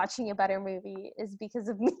isn't watching a better movie is because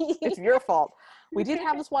of me. It's your fault. We did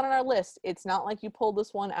have this one on our list. It's not like you pulled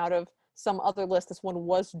this one out of some other list. This one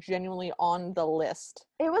was genuinely on the list.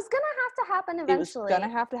 It was gonna have to happen It was eventually. gonna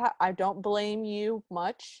have to have. I don't blame you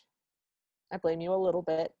much. I blame you a little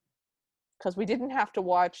bit because we didn't have to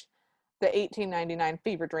watch the 1899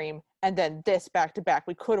 Fever Dream and then this back to back.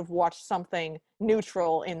 We could have watched something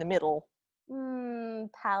neutral in the middle.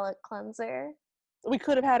 Palette cleanser. We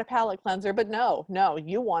could have had a palate cleanser, but no,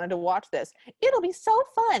 you wanted to watch this. It'll be so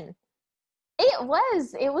fun. It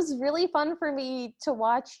was really fun for me to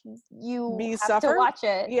watch you Me have to suffer? watch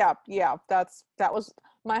it. Yeah, that was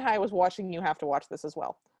my high was watching you have to watch this as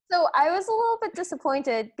well. So I was a little bit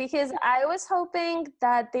disappointed because I was hoping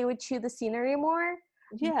that they would chew the scenery more.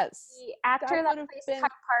 Yes. The actor that plays Ty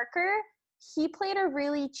Parker, he played a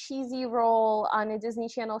really cheesy role on a Disney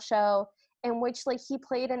Channel show in which like he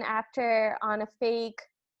played an actor on a fake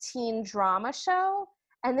teen drama show.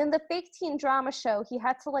 And then the fake teen drama show, he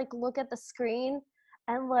had to like look at the screen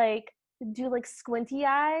and like do like squinty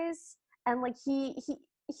eyes. and like he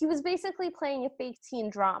was basically playing a fake teen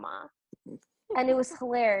drama, and it was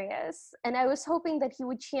hilarious. And I was hoping that he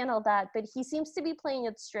would channel that, but he seems to be playing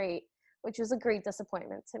it straight, which was a great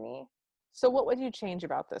disappointment to me. So what would you change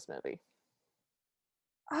about this movie?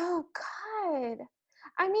 Oh God.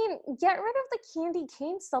 I mean, get rid of the Candy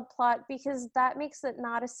Cane subplot because that makes it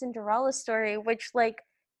not a Cinderella story, which like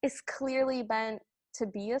is clearly meant to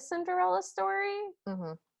be a Cinderella story.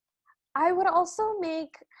 Mm-hmm. I would also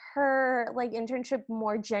make her like internship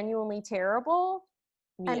more genuinely terrible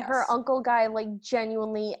and her Yes. uncle guy like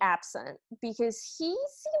genuinely absent because he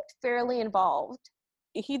seemed fairly involved.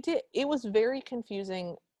 He did. It was very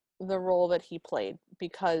confusing, the role that he played,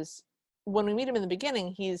 because when we meet him in the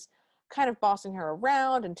beginning, he's kind of bossing her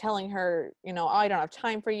around and telling her, I don't have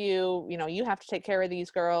time for you, you have to take care of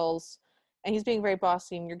these girls. And he's being very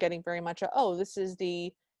bossy, and you're getting very much this is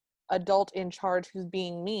the adult in charge who's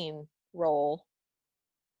being mean role.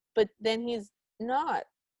 But then he's not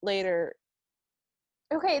later.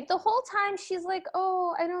 Okay, the whole time she's like,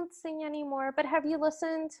 "Oh, I don't sing anymore, but have you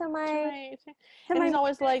listened to my to And my he's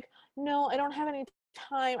always music?" like, no, I don't have any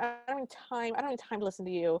time. I don't have any time. I don't have time to listen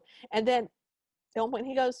to you. And then at one point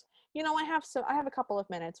he goes, I have a couple of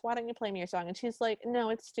minutes. Why don't you play me your song? And she's like, no,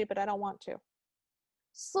 it's stupid. I don't want to.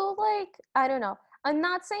 So like, I don't know. I'm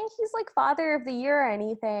not saying he's like father of the year or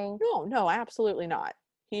anything, No, absolutely not.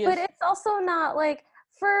 He but is. it's also not like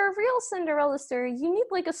for a real Cinderella story, you need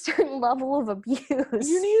like a certain level of You abuse.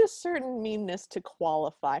 need a certain meanness to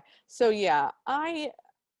qualify. So yeah, I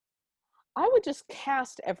would just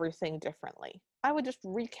cast everything differently. I would just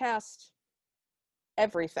recast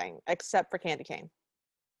everything except for Candy Cane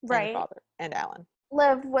and the Right. father and Alan.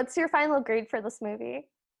 Liv, what's your final grade for this movie?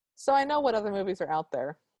 So I know what other movies are out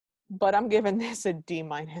there, but I'm giving this a D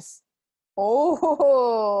minus.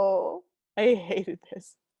 Oh. I hated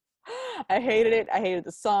this. I hated it. I hated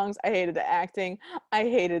the songs. I hated the acting. I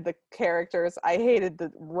hated the characters. I hated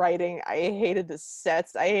the writing. I hated the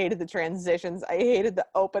sets. I hated the transitions. I hated the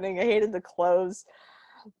opening. I hated the close.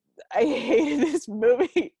 I hated this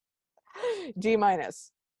movie. D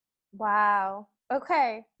minus. Wow.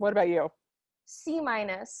 Okay. What about you? C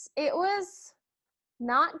minus. It was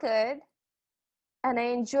not good and I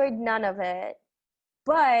enjoyed none of it.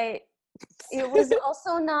 But it was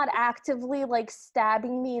also not actively like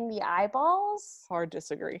stabbing me in the eyeballs. Hard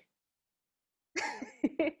disagree.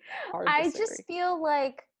 Hard I disagree. just feel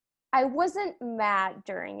like I wasn't mad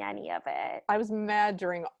during any of it. I was mad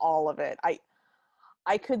during all of it.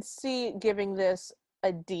 I could see giving this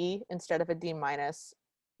a D instead of a D minus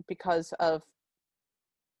because of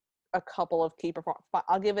a couple of key perform.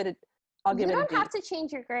 I'll give it a. I'll You give it a don't D. have to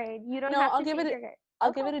change your grade. You don't No, have I'll to give change it. your grade.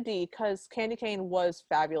 I'll give Okay. it a D because Candy Cane was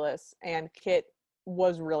fabulous and Kit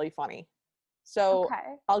was really funny. So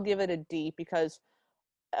Okay. I'll give it a D because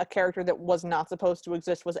a character that was not supposed to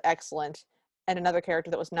exist was excellent, and another character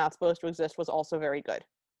that was not supposed to exist was also very good. I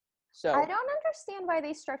So don't understand why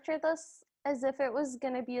they structured this as if it was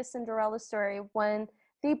going to be a Cinderella story when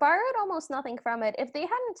they borrowed almost nothing from it. If they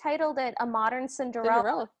hadn't titled it A Modern Cinderella,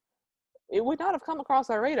 Cinderella, it would not have come across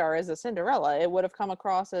our radar as a Cinderella. It would have come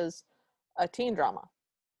across as a teen drama,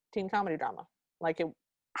 teen comedy drama. Like it,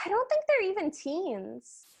 I don't think they're even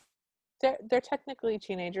teens. they're technically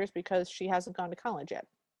teenagers because she hasn't gone to college yet.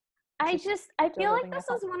 She's I still feel like living at this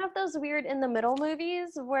home. is one of those weird in the middle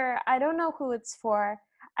movies where I don't know who it's for.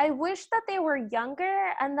 I wish that they were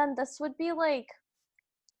younger and then this would be like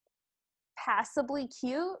passably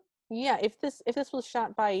cute. Yeah, if this was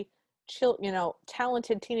shot by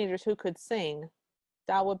talented teenagers who could sing,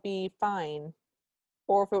 that would be fine.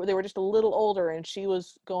 Or if they were just a little older and she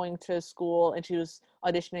was going to school and she was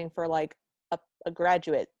auditioning for like a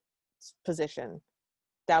graduate position,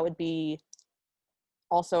 that would be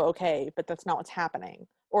also okay, but that's not what's happening.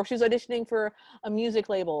 Or she's auditioning for a music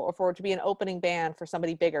label or for to be an opening band for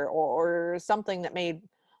somebody bigger or something that made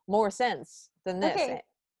more sense than this. Okay,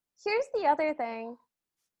 here's the other thing.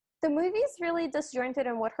 The movie's really disjointed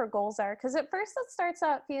in what her goals are because at first it starts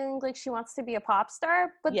out feeling like she wants to be a pop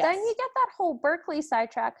star, but then you Yes. get that whole Berkeley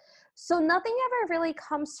sidetrack. So nothing ever really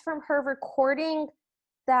comes from her recording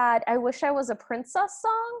that I Wish I Was a Princess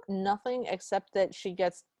song. Nothing except that she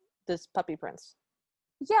gets this puppy prince.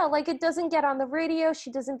 Yeah, like it doesn't get on the radio.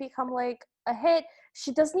 She doesn't become like a hit.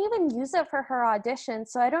 She doesn't even use it for her audition.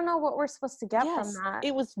 So I don't know what we're supposed to get from Yes, that.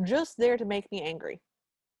 it was just there to make me angry.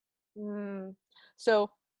 Mm,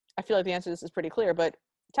 So I feel like the answer to this is pretty clear, but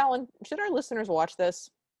Talon, should our listeners watch this?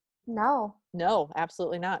 no. No,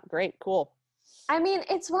 absolutely not. Great, cool. I mean,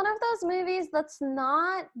 it's one of those movies that's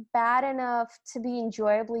not bad enough to be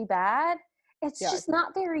enjoyably bad. It's Yeah, just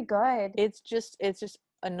not very good. it's just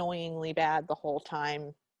annoyingly bad the whole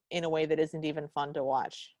time. in a way that isn't even fun to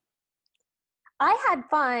watch. I had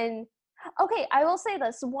fun. Okay, I will say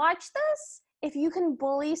this. Watch this if you can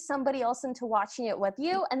bully somebody else into watching it with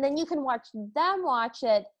you, and then you can watch them watch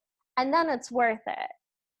it, and then it's worth it.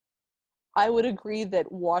 I would agree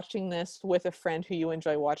that watching this with a friend who you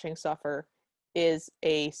enjoy watching suffer is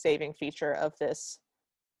a saving feature of this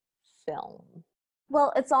film.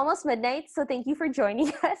 Well, it's almost midnight, so thank you for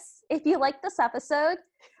joining us. If you like this episode,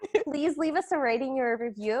 please leave us a rating or a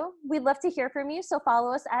review. We'd love to hear from you, so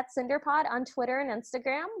follow us at CinderPod on Twitter and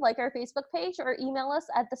Instagram, like our Facebook page, or email us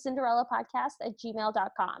at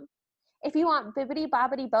thecinderellapodcast@gmail.com. If you want bibbity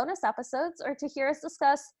bobbity bonus episodes or to hear us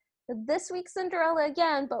discuss this week's Cinderella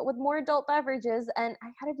again, but with more adult beverages, and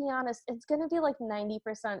I gotta be honest, it's gonna be like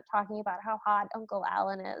 90% talking about how hot Uncle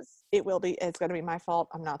Alan is. It will be. It's going to be my fault.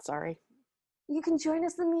 I'm not sorry. You can join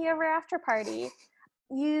us in the Ever After Party.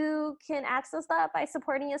 You can access that by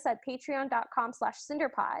supporting us at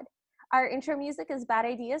patreon.com/cinderpod. Our intro music is Bad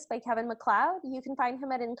Ideas by Kevin MacLeod. You can find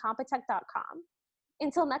him at incompetech.com.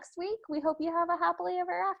 Until next week, we hope you have a happily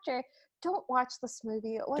ever after. Don't watch this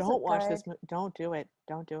movie. It wasn't Don't watch good. this. Don't do it.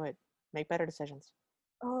 Don't do it. Make better decisions.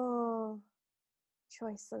 Oh,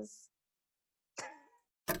 choices.